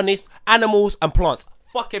just so honest. Animals and plants.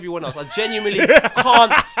 Fuck everyone else. I genuinely can't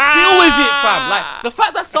deal with it, fam. Like, the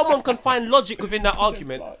fact that someone can find logic within that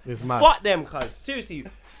argument, It's mad. fuck them, cuz. Seriously,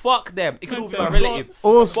 Fuck them. It could all be my Nonsense. relatives.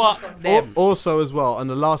 Also, Fuck them. also as well, and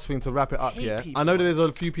the last thing to wrap it up, yeah. people, I know that there's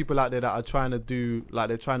a few people out there that are trying to do, like,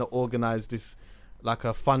 they're trying to organize this, like,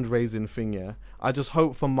 a fundraising thing, yeah. I just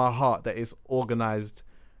hope from my heart that it's organized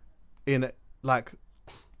in, like,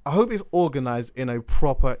 I hope it's organized in a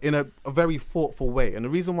proper, in a very thoughtful way. And the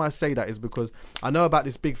reason why I say that is because I know about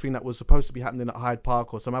this big thing that was supposed to be happening at Hyde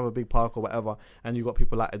Park or some other big park or whatever, and you got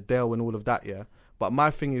people like Adele and all of that, yeah. But my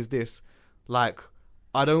thing is this, like,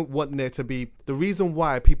 I don't want there to be, the reason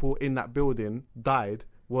why people in that building died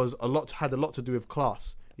had a lot to do with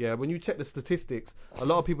class. Yeah, when you check the statistics, a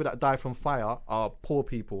lot of people that die from fire are poor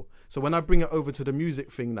people. So when I bring it over to the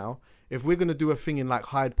music thing now, if we're going to do a thing in like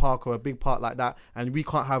Hyde Park or a big park like that, and we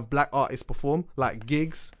can't have black artists perform, like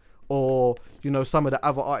Gigs or, you know, some of the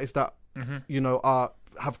other artists that, you know,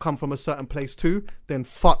 have come from a certain place too, then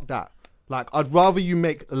fuck that. Like, I'd rather you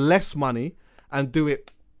make less money and do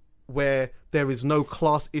it where there is no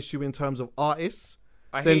class issue in terms of artists.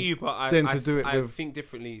 I Then- hear you, but then I to do it with- think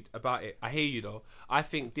differently about it. I hear you though. I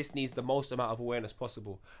think this needs the most amount of awareness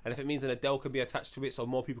possible, and if it means an Adele can be attached to it, so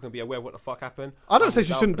more people can be aware of what the fuck happened. I don't I'm say she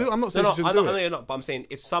down shouldn't for do it. that. I'm not saying she shouldn't I do know it. you're not, but I'm saying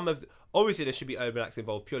if some of obviously there should be urban acts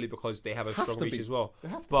involved purely because they have a strong to reach be. as well. They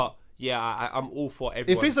have to But yeah, I'm all for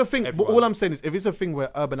everyone. If it's a thing, but everyone. all I'm saying is, if it's a thing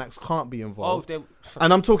where urban acts can't be oh, involved, then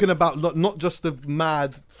and I'm talking about not just the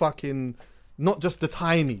mad fucking, not just the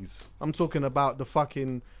tinies. I'm talking about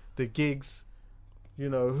the Gigs, you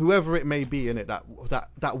know, whoever it may be in it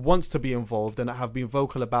that wants to be involved and that have been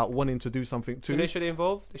vocal about wanting to do something who too. they should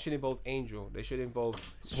involve? They should involve Angel. They should involve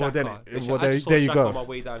Shaka. Well, then I just saw there you Shaka go. on my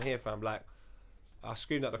way down here, fam. Like, I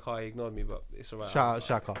screamed at the car, he ignored me, but it's alright. Shout out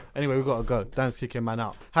Shaka. Anyway, we gotta go. Dan's kicking man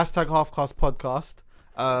out. Hashtag Halfcast Podcast.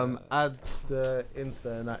 Add the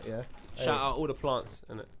Insta and that, yeah. Shout out all the plants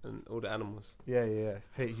and all the animals. Yeah.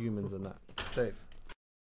 Hate humans and that. Safe.